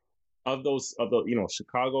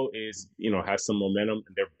 Chicago has some momentum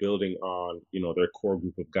and they're building on, their core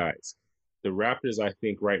group of guys. The Raptors, I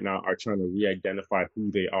think right now, are trying to re-identify who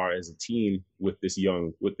they are as a team with this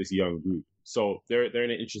young group. So they're in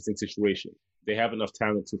an interesting situation. They have enough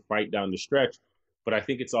talent to fight down the stretch, but I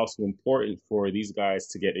think it's also important for these guys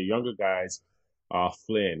to get the younger guys,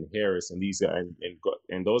 Flynn, Harris, and these guys,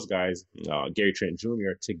 and those guys, Gary Trent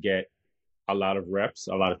Jr., to get a lot of reps,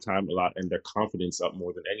 a lot of time, and their confidence up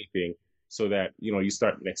more than anything, so that you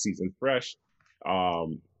start next season fresh.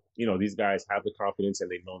 These guys have the confidence and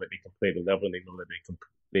they know that they can play the level and they know that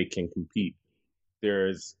they can compete.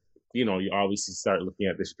 There's, you obviously start looking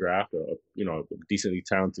at this draft, a decently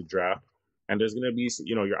talented draft, and there's going to be,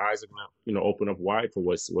 your eyes are going to, open up wide for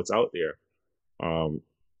what's out there.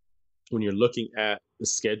 When you're looking at the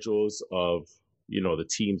schedules of, the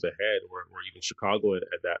teams ahead, or even Chicago at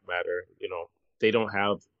that matter, they don't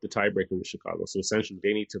have the tiebreaker with Chicago. So essentially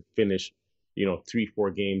they need to finish,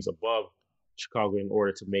 3-4 games above Chicago in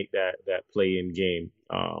order to make that play-in game.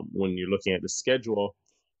 When you're looking at the schedule,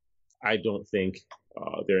 I don't think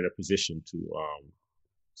they're in a position to.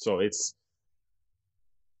 So it's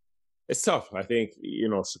tough. I think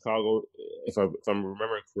Chicago. If I'm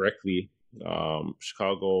remembering correctly,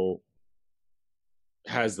 Chicago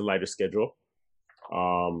has the lighter schedule,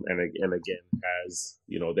 and again has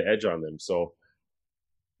the edge on them. So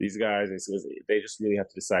these guys, they just really have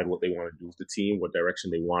to decide what they want to do with the team, what direction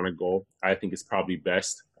they want to go. I think it's probably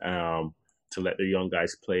best to let their young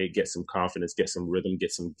guys play, get some confidence, get some rhythm,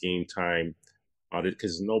 get some game time,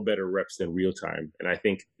 because there's no better reps than real time. And I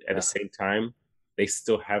think at the same time, they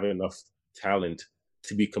still have enough talent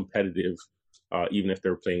to be competitive, even if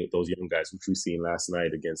they're playing with those young guys, which we've seen last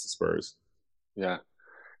night against the Spurs. Yeah.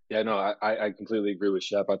 Yeah, no, I completely agree with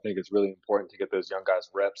Shep. I think it's really important to get those young guys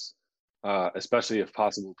reps, especially if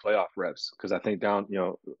possible playoff reps, because I think down,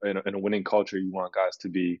 in a winning culture, you want guys to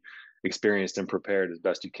be experienced and prepared as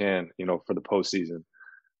best you can, for the postseason.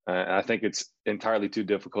 And I think it's entirely too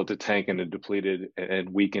difficult to tank in a depleted and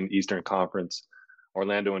weakened Eastern Conference.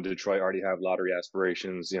 Orlando and Detroit already have lottery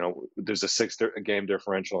aspirations. There's a 6-game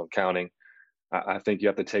differential and counting. I think you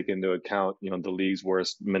have to take into account, the league's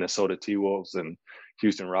worst Minnesota T-Wolves and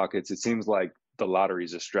Houston Rockets. It seems like the lottery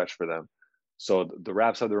is a stretch for them. So the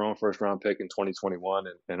Raps have their own first-round pick in 2021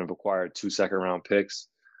 and have acquired 2 second-round picks.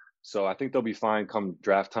 So I think they'll be fine come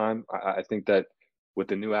draft time. I think that with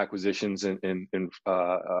the new acquisitions in the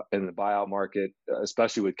buyout market,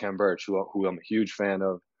 especially with Khem Birch, who I'm a huge fan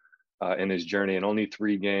of in his journey, and only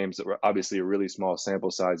 3 games, obviously a really small sample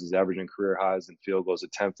size. He's averaging career highs in field goals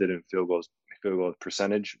attempted and field goal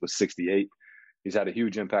percentage was 68. He's had a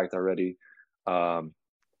huge impact already.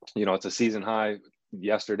 It's a season high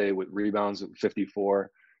yesterday with rebounds of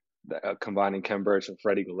 54, combining Khem Birch and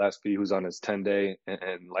Freddie Gillespie, who's on his 10-day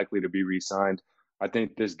and likely to be re-signed. I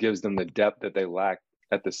think this gives them the depth that they lack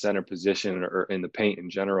at the center position or in the paint in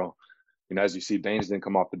general. As you see, Baines didn't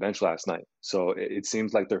come off the bench last night. So it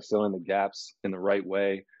seems like they're filling the gaps in the right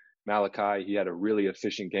way. Malachi, he had a really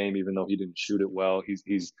efficient game, even though he didn't shoot it well.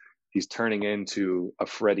 He's turning into a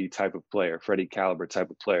Freddie type of player, Freddie caliber type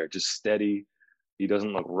of player, just steady. He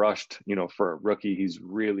doesn't look rushed, for a rookie. He's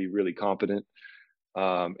really, really competent.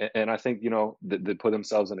 And I think, they put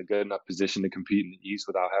themselves in a good enough position to compete in the East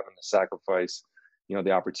without having to sacrifice,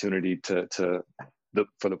 the opportunity for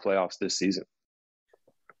the playoffs this season.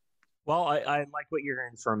 Well, I like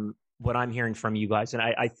what I'm hearing from you guys. And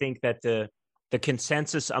I think that the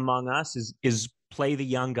consensus among us is play the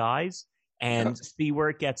young guys and see where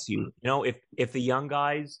it gets you. If the young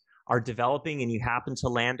guys are developing and you happen to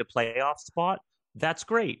land a playoff spot, that's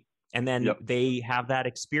great. And then they have that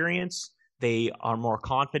experience. They are more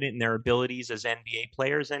confident in their abilities as NBA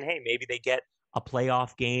players. And hey, maybe they get a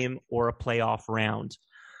playoff game or a playoff round.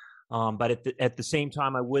 But at the same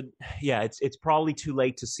time, it's probably too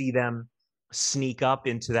late to see them sneak up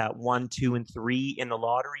into that 1, 2, and 3 in the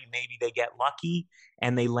lottery. Maybe they get lucky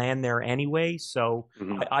and they land there anyway. So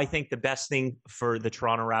I think the best thing for the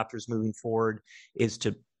Toronto Raptors moving forward is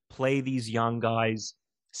to play these young guys,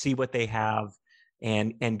 see what they have,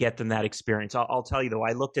 and get them that experience. I'll tell you though,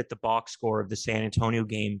 I looked at the box score of the San Antonio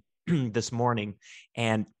game this morning,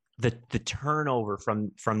 and the turnover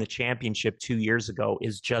from the championship 2 years ago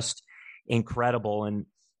is just incredible. And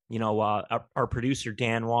our producer,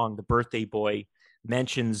 Dan Wong, the birthday boy,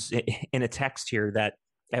 mentions in a text here that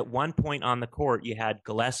at one point on the court, you had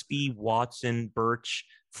Gillespie, Watson, Birch,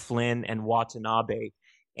 Flynn, and Watanabe.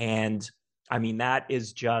 And I mean, that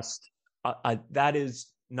is just, that is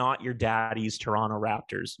not your daddy's Toronto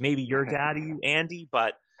Raptors. Maybe your daddy, Andy,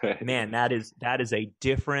 but man, that is a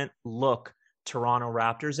different look Toronto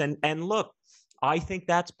Raptors. And look, I think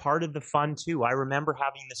that's part of the fun too. I remember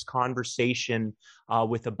having this conversation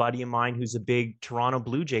with a buddy of mine who's a big Toronto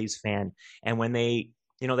Blue Jays fan. And when they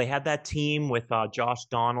had that team with Josh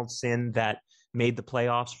Donaldson that made the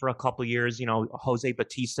playoffs for a couple of years, Jose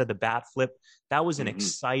Bautista, the bat flip, that was an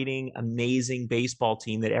exciting, amazing baseball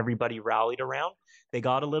team that everybody rallied around. They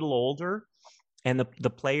got a little older and the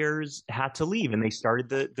players had to leave and they started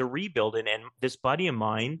the rebuild. And this buddy of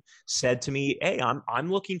mine said to me, hey,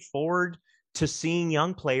 I'm looking forward to seeing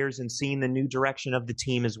young players and seeing the new direction of the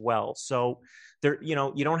team as well. So there, you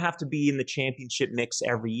don't have to be in the championship mix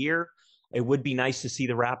every year. It would be nice to see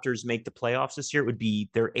the Raptors make the playoffs this year. It would be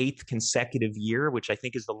their 8th consecutive year, which I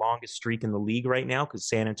think is the longest streak in the league right now because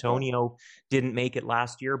San Antonio didn't make it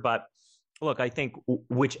last year. But look, I think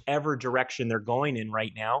whichever direction they're going in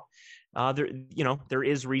right now, there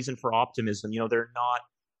is reason for optimism. They're not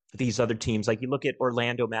these other teams. Like you look at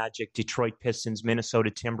Orlando Magic, Detroit Pistons,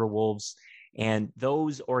 Minnesota Timberwolves, and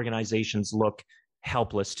those organizations look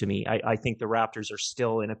helpless to me. I think the Raptors are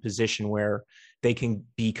still in a position where they can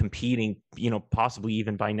be competing, possibly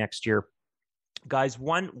even by next year. Guys,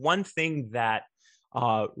 one thing that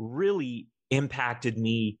really impacted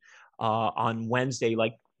me on Wednesday,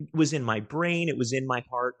 like was in my brain, it was in my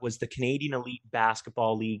heart, was the Canadian Elite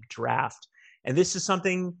Basketball League draft. And this is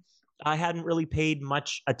something I hadn't really paid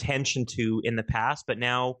much attention to in the past, but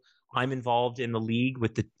now I'm involved in the league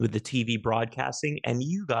with the TV broadcasting, and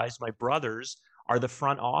you guys, my brothers, are the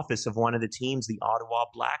front office of one of the teams, the Ottawa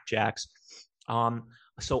Blackjacks.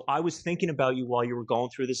 So I was thinking about you while you were going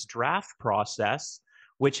through this draft process,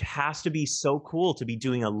 which has to be so cool to be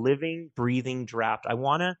doing a living, breathing draft. I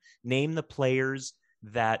want to name the players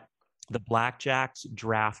that the Blackjacks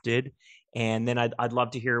drafted, and then I'd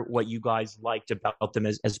love to hear what you guys liked about them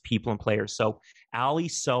as people and players. So Ali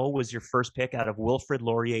So was your first pick out of Wilfrid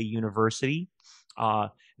Laurier University,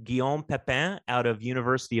 Guillaume Pepin out of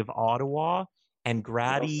University of Ottawa, and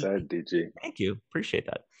Grady. Well said, DG. Thank you. Appreciate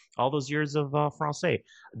that. All those years of Francais.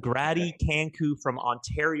 Grady Cancu from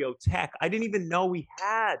Ontario Tech. I didn't even know we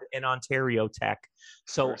had an Ontario Tech.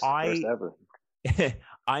 So First ever.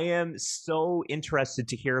 I am so interested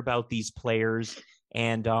to hear about these players.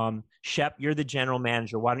 And Shep, you're the general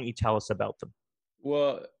manager. Why don't you tell us about them?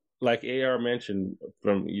 Well, like AR mentioned,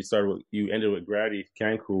 you ended with Grady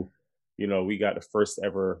Cancu. We got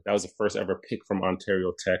that was the first ever pick from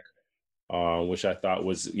Ontario Tech, which I thought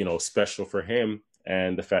was, special for him,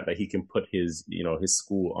 and the fact that he can put his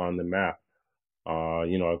school on the map.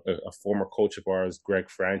 A former coach of ours, Greg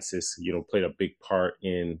Francis, played a big part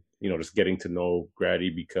in, just getting to know Grady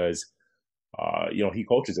because, he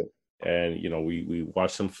coaches him. And, we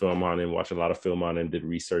watched some film on him, watched a lot of film on him, did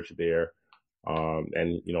research there.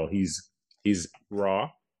 And, he's raw,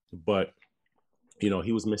 but, he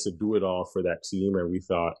was Mr. Do-It-All for that team. And we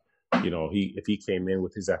thought, if he came in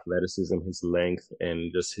with his athleticism, his length,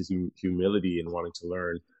 and just his humility and wanting to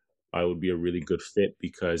learn, it would be a really good fit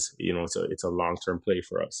because, it's a long-term play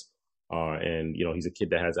for us. And, he's a kid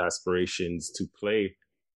that has aspirations to play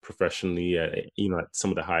professionally at some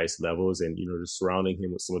of the highest levels, and just surrounding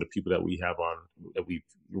him with some of the people that we have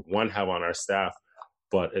on our staff,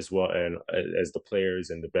 but as well and as the players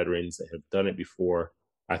and the veterans that have done it before.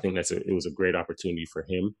 I think it was a great opportunity for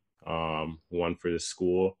him, one for the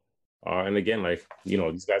school, and again,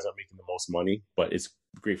 these guys are making the most money, but it's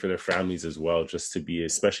great for their families as well, just to be,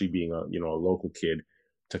 especially being a local kid,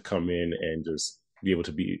 to come in and just be able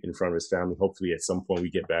to be in front of his family. Hopefully at some point we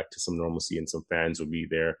get back to some normalcy and some fans will be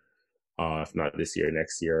there, if not this year,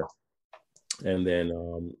 next year. And then,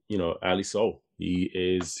 Ali So, He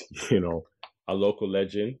is, a local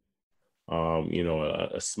legend,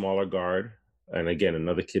 a smaller guard. And again,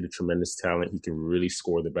 another kid of tremendous talent. He can really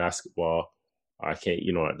score the basketball. I can't,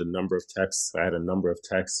 the number of texts, I had a number of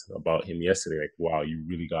texts about him yesterday. Like, wow, you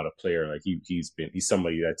really got a player. Like he's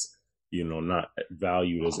somebody that's, not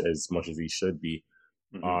valued as much as he should be.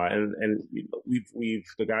 And we've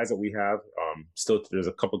the guys that we have, still, there's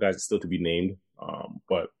a couple guys that still to be named.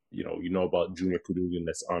 But about Junior Kudugan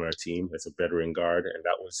that's on our team. That's a veteran guard. And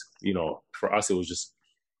that was, for us, it was just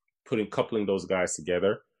coupling those guys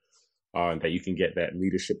together. That you can get that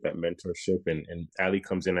leadership, that mentorship, and Ali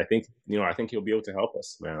comes in. I think he'll be able to help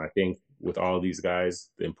us, man. I think with all of these guys,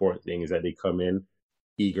 the important thing is that they come in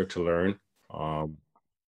eager to learn,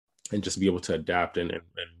 and just be able to adapt and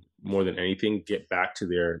more than anything, get back to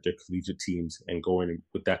their collegiate teams and go in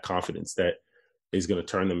with that confidence that is going to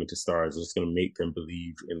turn them into stars. It's going to make them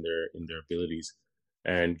believe in their abilities.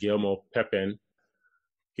 And Guillermo Pepin,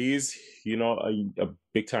 he's, a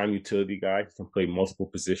big-time utility guy. He can play multiple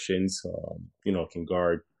positions, can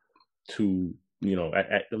guard two,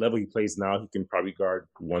 at the level he plays now, he can probably guard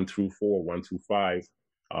 1 through 4, 1 through 5.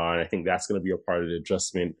 And I think that's going to be a part of the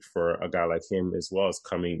adjustment for a guy like him as well as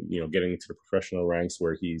coming, getting into the professional ranks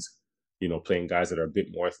where he's, playing guys that are a bit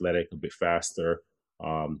more athletic, a bit faster,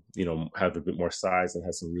 have a bit more size and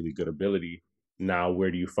has some really good ability. Now, where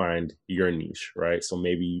do you find your niche, right? So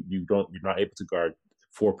maybe you're not able to guard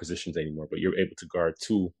 4 positions anymore, but you're able to guard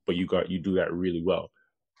 2, but you do that really well.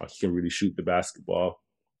 He can really shoot the basketball.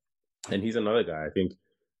 And he's another guy. I think,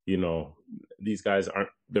 these guys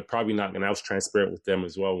they're probably not, and I was transparent with them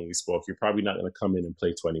as well when we spoke, you're probably not going to come in and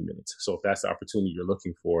play 20 minutes. So if that's the opportunity you're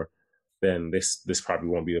looking for, then this probably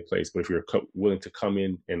won't be the place. But if you're willing to come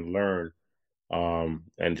in and learn,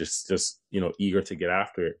 and just eager to get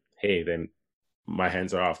after it, hey, then my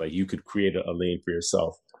hands are off. Like, you could create a lane for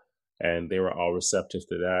yourself. And they were all receptive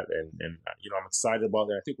to that. And I'm excited about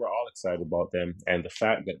that. I think we're all excited about them. And the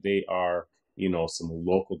fact that they are, some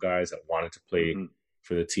local guys that wanted to play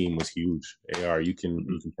for the team was huge. You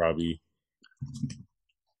can probably.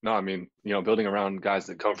 No, I mean, building around guys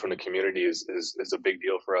that come from the community is a big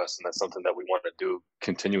deal for us. And that's something that we want to do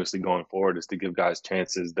continuously going forward, is to give guys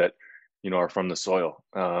chances that, are from the soil.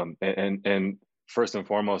 And first and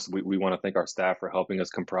foremost, we want to thank our staff for helping us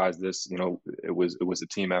comprise this. It was a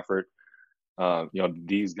team effort.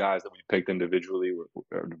 These guys that we picked individually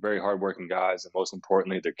were very hardworking guys, and most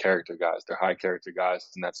importantly, they're character guys. They're high character guys,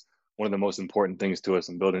 and that's one of the most important things to us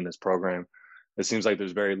in building this program. It seems like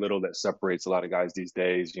there's very little that separates a lot of guys these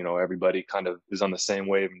days. Everybody kind of is on the same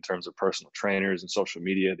wave in terms of personal trainers and social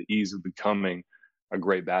media. The ease of becoming a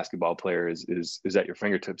great basketball player is at your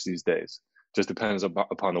fingertips these days. Just depends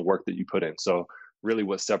upon the work that you put in. So really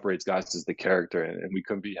what separates guys is the character, and we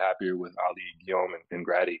couldn't be happier with Ali, Guillaume, and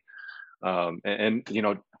Grady.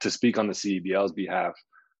 To speak on the CEBL's behalf,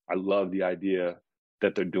 I love the idea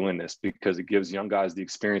that they're doing this, because it gives young guys the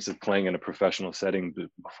experience of playing in a professional setting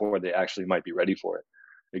before they actually might be ready for it.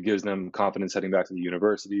 It gives them confidence heading back to the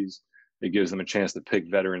universities. It gives them a chance to pick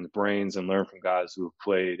veterans' brains and learn from guys who have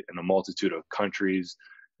played in a multitude of countries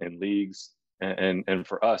and leagues. And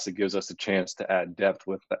for us, it gives us a chance to add depth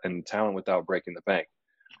and talent without breaking the bank.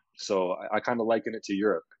 So I kind of liken it to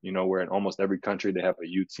Europe, where in almost every country they have a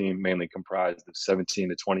youth team mainly comprised of 17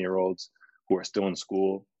 to 20-year-olds who are still in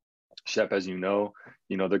school. Shep, as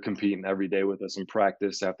they're competing every day with us in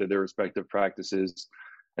practice after their respective practices,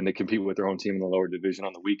 and they compete with their own team in the lower division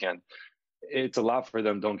on the weekend. It's a lot for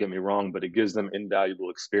them, don't get me wrong, but it gives them invaluable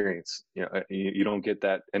experience. You don't get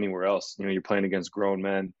that anywhere else. You're playing against grown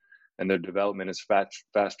men, and their development is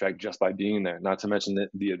fast-tracked just by being there, not to mention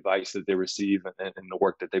the advice that they receive and the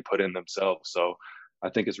work that they put in themselves. So I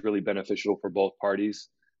think it's really beneficial for both parties.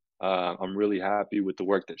 I'm really happy with the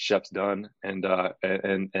work that Shep's done and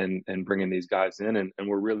bringing these guys in, and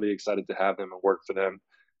we're really excited to have them and work for them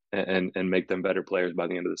and make them better players by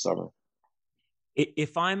the end of the summer.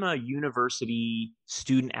 If I'm a university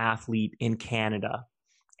student athlete in Canada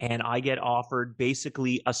and I get offered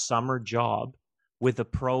basically a summer job with a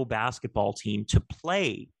pro basketball team to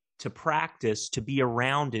play, to practice, to be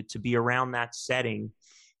around it, to be around that setting,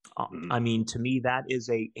 I mean, to me, that is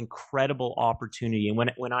a incredible opportunity.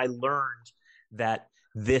 And when I learned that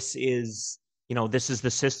this is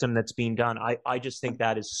the system that's being done, I just think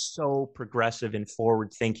that is so progressive and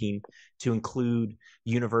forward thinking to include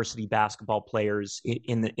university basketball players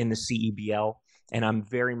in the CEBL. And I'm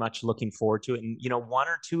very much looking forward to it. And, one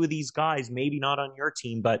or two of these guys, maybe not on your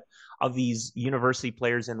team, but of these university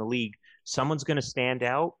players in the league, someone's going to stand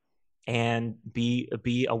out and be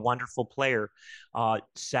a wonderful player.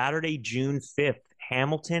 Saturday, June 5th,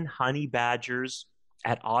 Hamilton Honey Badgers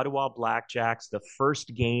at Ottawa Blackjacks, the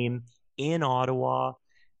first game in Ottawa.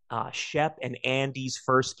 Shep and Andy's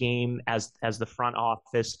first game as the front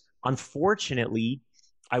office. Unfortunately,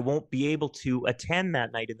 I won't be able to attend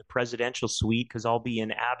that night in the presidential suite because I'll be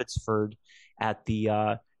in Abbotsford at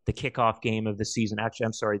the kickoff game of the season. Actually,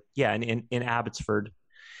 I'm sorry. Yeah, in Abbotsford.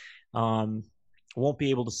 Won't be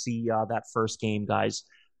able to see that first game, guys.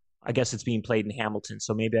 I guess it's being played in Hamilton,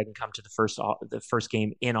 so maybe I can come to the first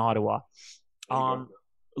game in Ottawa.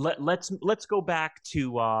 Let's go back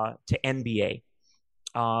to NBA.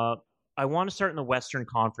 I want to start in the Western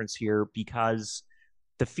Conference here because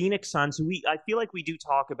the Phoenix Suns, I feel like we do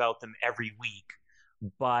talk about them every week,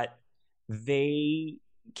 but they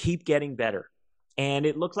keep getting better. And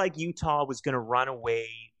it looked like Utah was going to run away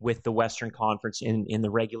with the Western Conference in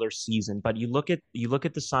the regular season. But you look at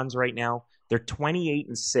the Suns right now, they're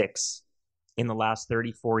 28-6 in the last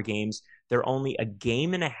 34 games. They're only a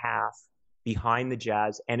game and a half behind the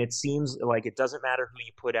Jazz, and it seems like it doesn't matter who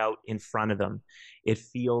you put out in front of them. It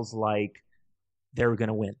feels like they're going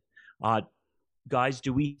to win. Guys,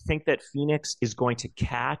 do we think that Phoenix is going to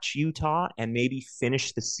catch Utah and maybe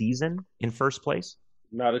finish the season in first place?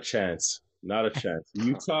 Not a chance. Not a chance.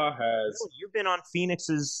 Utah has. You've been on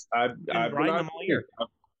Phoenix's. I've been on all year,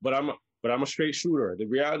 but I'm a straight shooter. The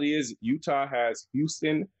reality is Utah has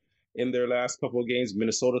Houston in their last couple of games,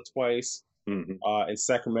 Minnesota twice, and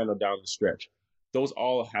Sacramento down the stretch. Those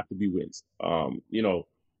all have to be wins.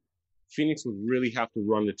 Phoenix would really have to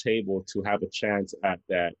run the table to have a chance at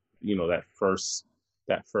that. That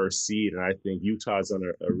first seed, and I think Utah's done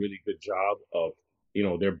a really good job of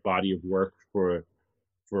their body of work from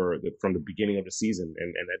the beginning of the season, and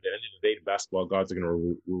at the end of the day, the basketball gods are going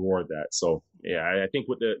to reward that. So yeah, I think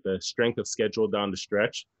with the strength of schedule down the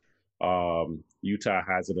stretch, Utah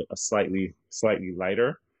has it a slightly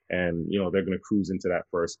lighter, and they're going to cruise into that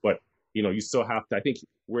first. But you still have to. I think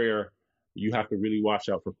where you have to really watch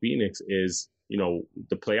out for Phoenix is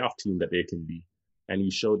the playoff team that they can be, and they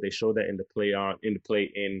showed that in the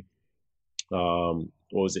play-in.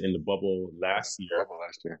 What was it, in the bubble last year?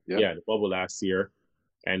 Yeah, the bubble last year.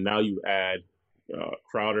 And now you add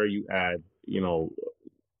Crowder, you add,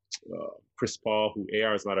 Chris Paul, who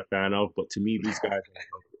AR is not a fan of, but to me, these guys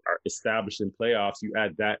are established in playoffs. You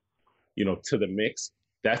add that, to the mix.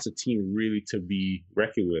 That's a team really to be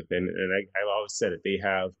reckoned with. And I've always said it. They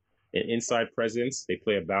have an inside presence. They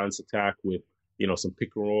play a balanced attack with, some pick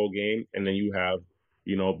and roll game. And then you have,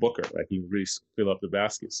 Booker. Like, he really fill up the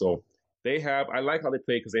basket. So I like how they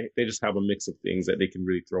play because they just have a mix of things that they can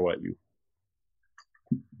really throw at you.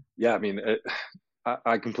 Yeah, I mean,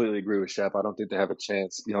 I completely agree with Shep. I don't think they have a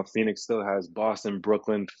chance. Phoenix still has Boston,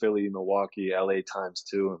 Brooklyn, Philly, Milwaukee, LA times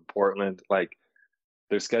 2, and Portland. Like,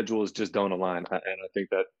 their schedules just don't align. And I think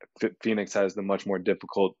that Phoenix has the much more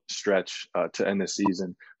difficult stretch to end the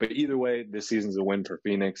season. But either way, this season's a win for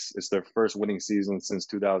Phoenix. It's their first winning season since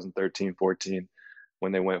 2013-14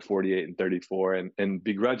 when they went 48-34. And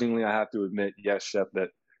begrudgingly, I have to admit, yes, Shep, that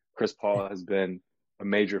Chris Paul has been a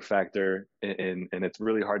major factor, and it's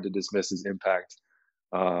really hard to dismiss his impact.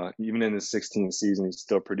 Even in his 16th season, he's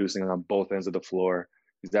still producing on both ends of the floor.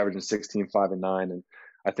 He's averaging 16, 5, and 9. And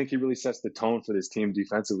I think he really sets the tone for this team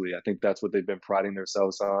defensively. I think that's what they've been priding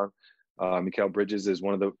themselves on. Mikal Bridges is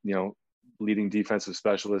one of the leading defensive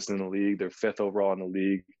specialists in the league. They're 5th overall in the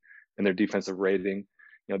league in their defensive rating.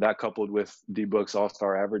 That coupled with D-Book's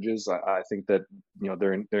all-star averages, I think that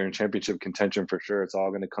they're in championship contention for sure. It's all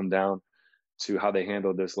going to come down to how they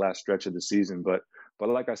handle this last stretch of the season. But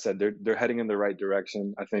like I said, they're heading in the right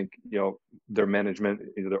direction. I think, their management,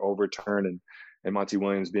 their overturn and Monty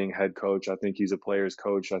Williams being head coach, I think he's a player's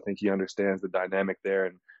coach. I think he understands the dynamic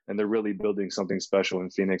there, and they're really building something special in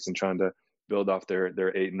Phoenix and trying to build off their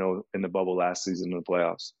 8-0 in the bubble last season in the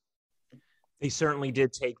playoffs. They certainly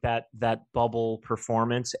did take that bubble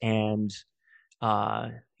performance and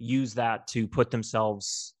use that to put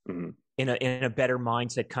themselves in a better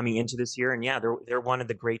mindset coming into this year. And yeah, they're one of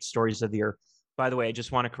the great stories of the year. By the way, I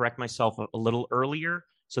just want to correct myself a little earlier.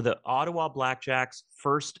 So the Ottawa Blackjacks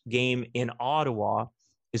first game in Ottawa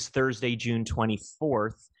is Thursday, June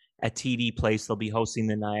 24th at TD Place. They'll be hosting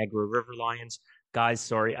the Niagara River Lions. Guys,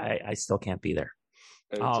 sorry, I still can't be there.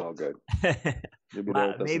 It's all good. You'll be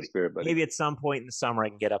there with us in spirit, buddy. Maybe at some point in the summer I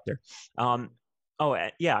can get up there.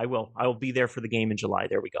 Yeah, I will. I will be there for the game in July.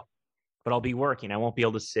 There we go. But I'll be working. I won't be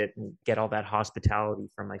able to sit and get all that hospitality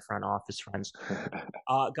from my front office friends.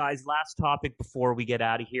 Guys, last topic before we get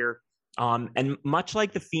out of here. And much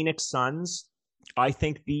like the Phoenix Suns, I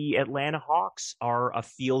think the Atlanta Hawks are a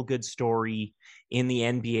feel-good story in the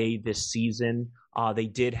NBA this season. They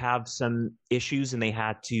did have some issues, and they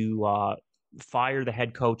had to fire the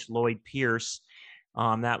head coach, Lloyd Pierce.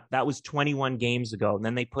 That was 21 games ago. And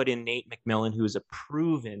then they put in Nate McMillan, who is a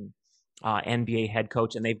proven NBA head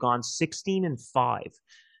coach, and they've gone 16-5.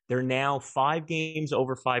 They're now 5 games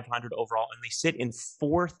over 500 overall, and they sit in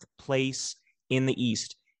 4th place in the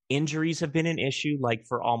East. Injuries have been an issue, like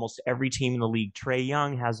for almost every team in the league. Trae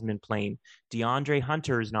Young hasn't been playing. DeAndre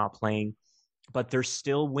Hunter is not playing, but they're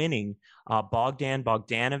still winning. Bogdan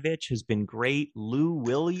Bogdanovic has been great. Lou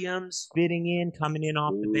Williams coming in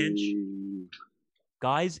off the bench.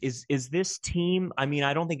 Guys, is this team, I mean,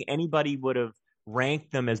 I don't think anybody would have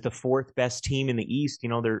ranked them as the 4th best team in the East. You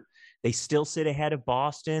know, they still sit ahead of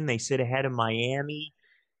Boston. They sit ahead of Miami.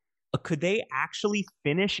 Could they actually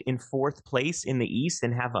finish in 4th place in the East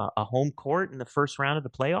and have a home court in the first round of the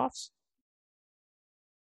playoffs?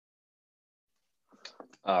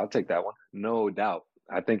 I'll take that one, no doubt.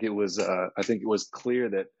 I think it was clear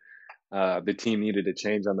that the team needed a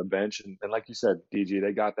change on the bench, and like you said, DG,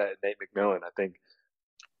 they got that Nate McMillan. I think,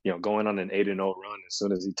 you know, going on an 8-0 run as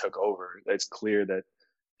soon as he took over, it's clear that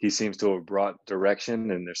he seems to have brought direction,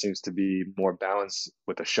 and there seems to be more balance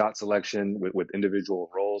with the shot selection, with individual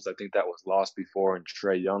roles. I think that was lost before, and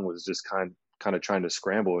Trae Young was just kind of trying to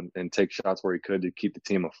scramble and take shots where he could to keep the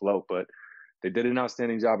team afloat. But they did an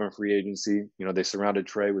outstanding job in free agency. You know, they surrounded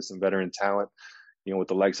Trae with some veteran talent, you know, with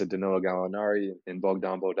the likes of Danilo Gallinari and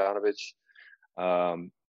Bogdan Bogdanovic.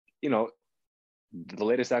 You know, the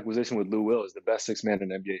latest acquisition with Lou Will is the best 6-man in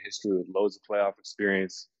NBA history with loads of playoff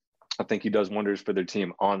experience. I think he does wonders for their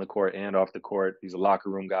team on the court and off the court. He's a locker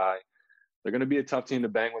room guy. They're going to be a tough team to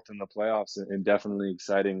bang with in the playoffs, and definitely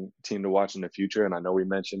exciting team to watch in the future. And I know we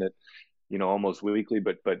mention it, you know, almost weekly,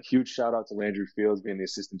 but huge shout out to Landry Fields being the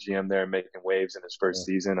assistant GM there and making waves in his first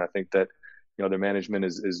season. I think that, you know, their management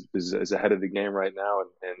is ahead of the game right now,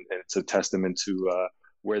 and it's a testament to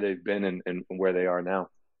where they've been and where they are now.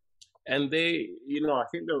 And they, you know, I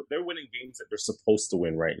think they're winning games that they're supposed to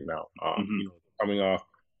win right now. You know, coming off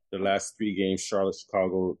the last 3 games, Charlotte,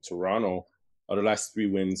 Chicago, Toronto, the last 3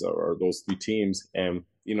 wins are those 3 teams. And,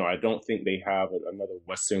 you know, I don't think they have another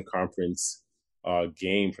Western Conference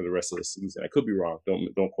game for the rest of the season. I could be wrong.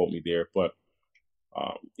 Don't quote me there. But,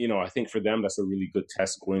 you know, I think for them, that's a really good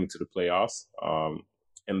test going into the playoffs.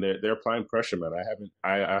 And they're applying pressure, man.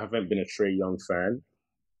 I haven't been a Trae Young fan,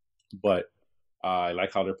 but I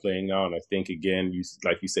like how they're playing now. And I think, again,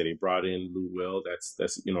 like you said, they brought in Lou Will.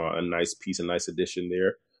 That's you know, a nice piece, a nice addition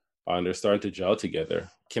there. And they're starting to gel together.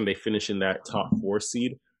 Can they finish in that top 4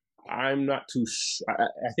 seed? I'm not too I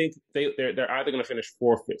think they're either going to finish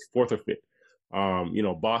 4th or 5th. You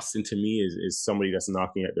know, Boston to me is somebody that's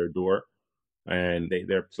knocking at their door, and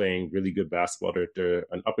they're playing really good basketball. They're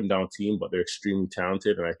an up and down team, but they're extremely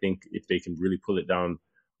talented. And I think if they can really pull it down,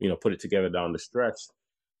 you know, put it together down the stretch,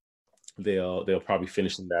 they'll probably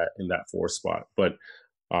finish in that 4th spot. But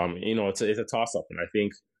you know, it's a toss up, and I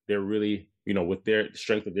think they're really, you know, with their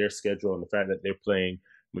strength of their schedule and the fact that they're playing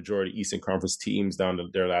majority Eastern Conference teams down to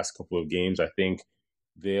their last couple of games, I think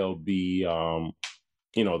they'll be,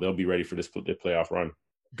 you know, they'll be ready for their playoff run.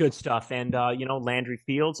 Good stuff. And, you know, Landry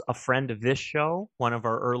Fields, a friend of this show, one of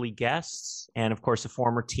our early guests, and of course, a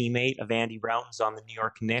former teammate of Andy Rauten's on the New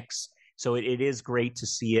York Knicks. So it is great to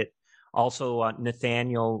see it. Also,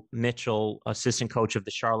 Nathaniel Mitchell, assistant coach of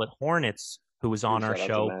the Charlotte Hornets, who was on our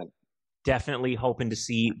show. Definitely hoping to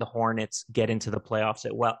see the Hornets get into the playoffs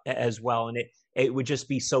as well. And it would just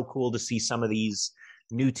be so cool to see some of these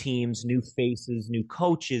new teams, new faces, new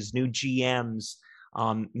coaches, new GMs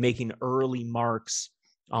making early marks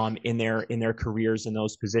in their careers in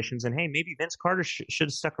those positions. And hey, maybe Vince Carter should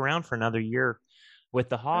have stuck around for another year with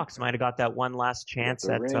the Hawks. Might have got that one last chance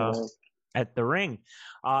at the ring.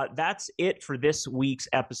 That's it for this week's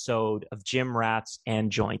episode of Gym Rats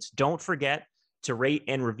and Joints. Don't forget to rate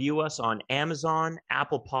and review us on Amazon,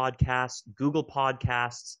 Apple Podcasts, Google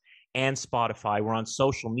Podcasts, and Spotify. We're on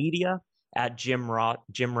social media at Gym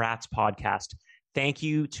Rats Podcast. Thank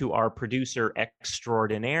you to our producer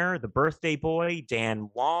extraordinaire, the birthday boy, Dan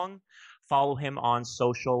Wong. Follow him on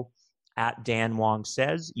social at Dan Wong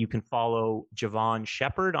Says. You can follow Javon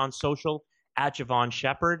Shepard on social at Javon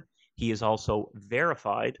Shepard. He is also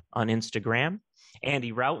verified on Instagram.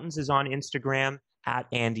 Andy Routens is on Instagram at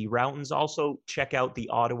Andy Routens. Also, check out the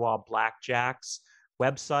Ottawa Blackjacks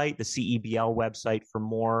website, the CEBL website, for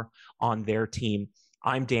more on their team.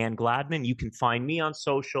 I'm Dan Gladman. You can find me on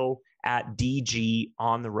social at DG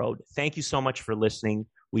on the road. Thank you so much for listening.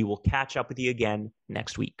 We will catch up with you again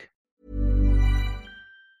next week.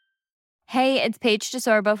 Hey, it's Paige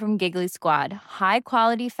DeSorbo from Giggly Squad. High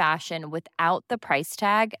quality fashion without the price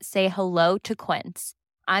tag. Say hello to Quince.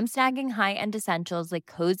 I'm snagging high-end essentials like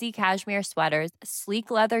cozy cashmere sweaters, sleek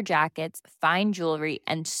leather jackets, fine jewelry,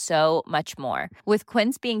 and so much more. With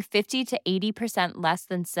Quince being 50 to 80% less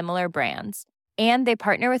than similar brands. And they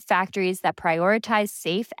partner with factories that prioritize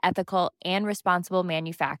safe, ethical, and responsible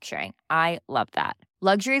manufacturing. I love that.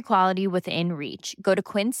 Luxury quality within reach. Go to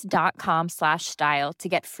quince.com/style to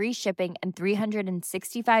get free shipping and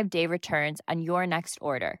 365-day returns on your next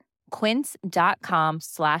order.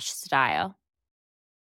 Quince.com/style.